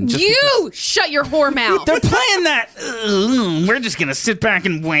to win. Just You shut your whore mouth. they're playing that. We're just gonna sit back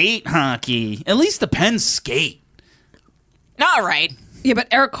and wait hockey. At least the Pens skate. All right. Yeah, but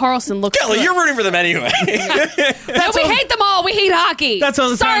Eric Carlson looks Kelly, good. you're rooting for them anyway. No, we hate them all. We hate hockey. That's all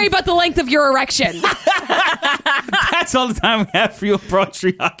the Sorry time. about the length of your erection. That's all the time we have for you on Broad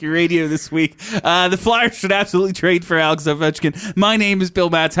Street Hockey Radio this week. The Flyers should absolutely trade for Alex Ovechkin. My name is Bill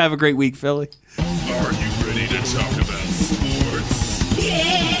Matz. Have a great week, Philly. Are you ready to talk about sports?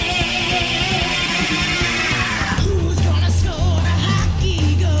 Who's gonna score a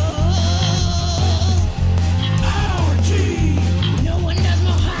hockey goal? Our team. No one does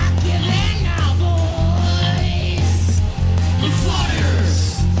more hockey than our boys. The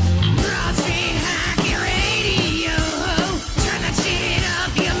Flyers. Broad Street Hockey Radio. Turn that shit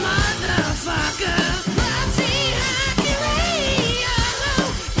up, you motherfucker. Broad Street Hockey Radio.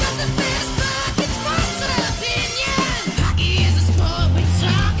 Got the best fucking sports opinion. Hockey is a sport we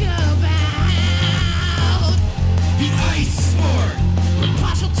talk about. The ice sport. We're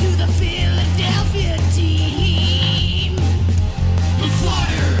partial to the Philadelphia team. The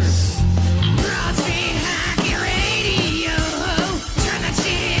Flyers. Broad Street Hockey Radio. Turn that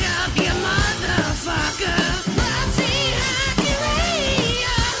shit up, you motherfucker. Broad Street Hockey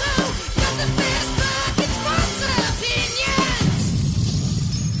Radio. Got the best fucking sports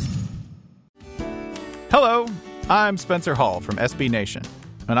opinions. Hello, I'm Spencer Hall from SB Nation,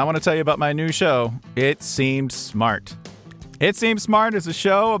 and I want to tell you about my new show, It Seemed Smart. It Seemed Smart is a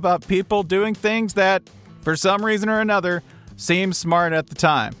show about people doing things that, for some reason or another, seem smart at the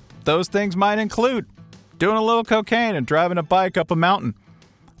time. Those things might include doing a little cocaine and driving a bike up a mountain.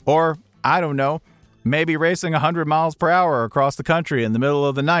 Or, I don't know, maybe racing 100 miles per hour across the country in the middle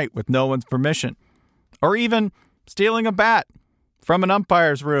of the night with no one's permission. Or even stealing a bat from an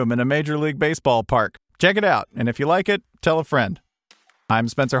umpire's room in a Major League Baseball park. Check it out, and if you like it, tell a friend. I'm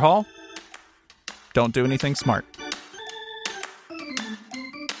Spencer Hall. Don't do anything smart.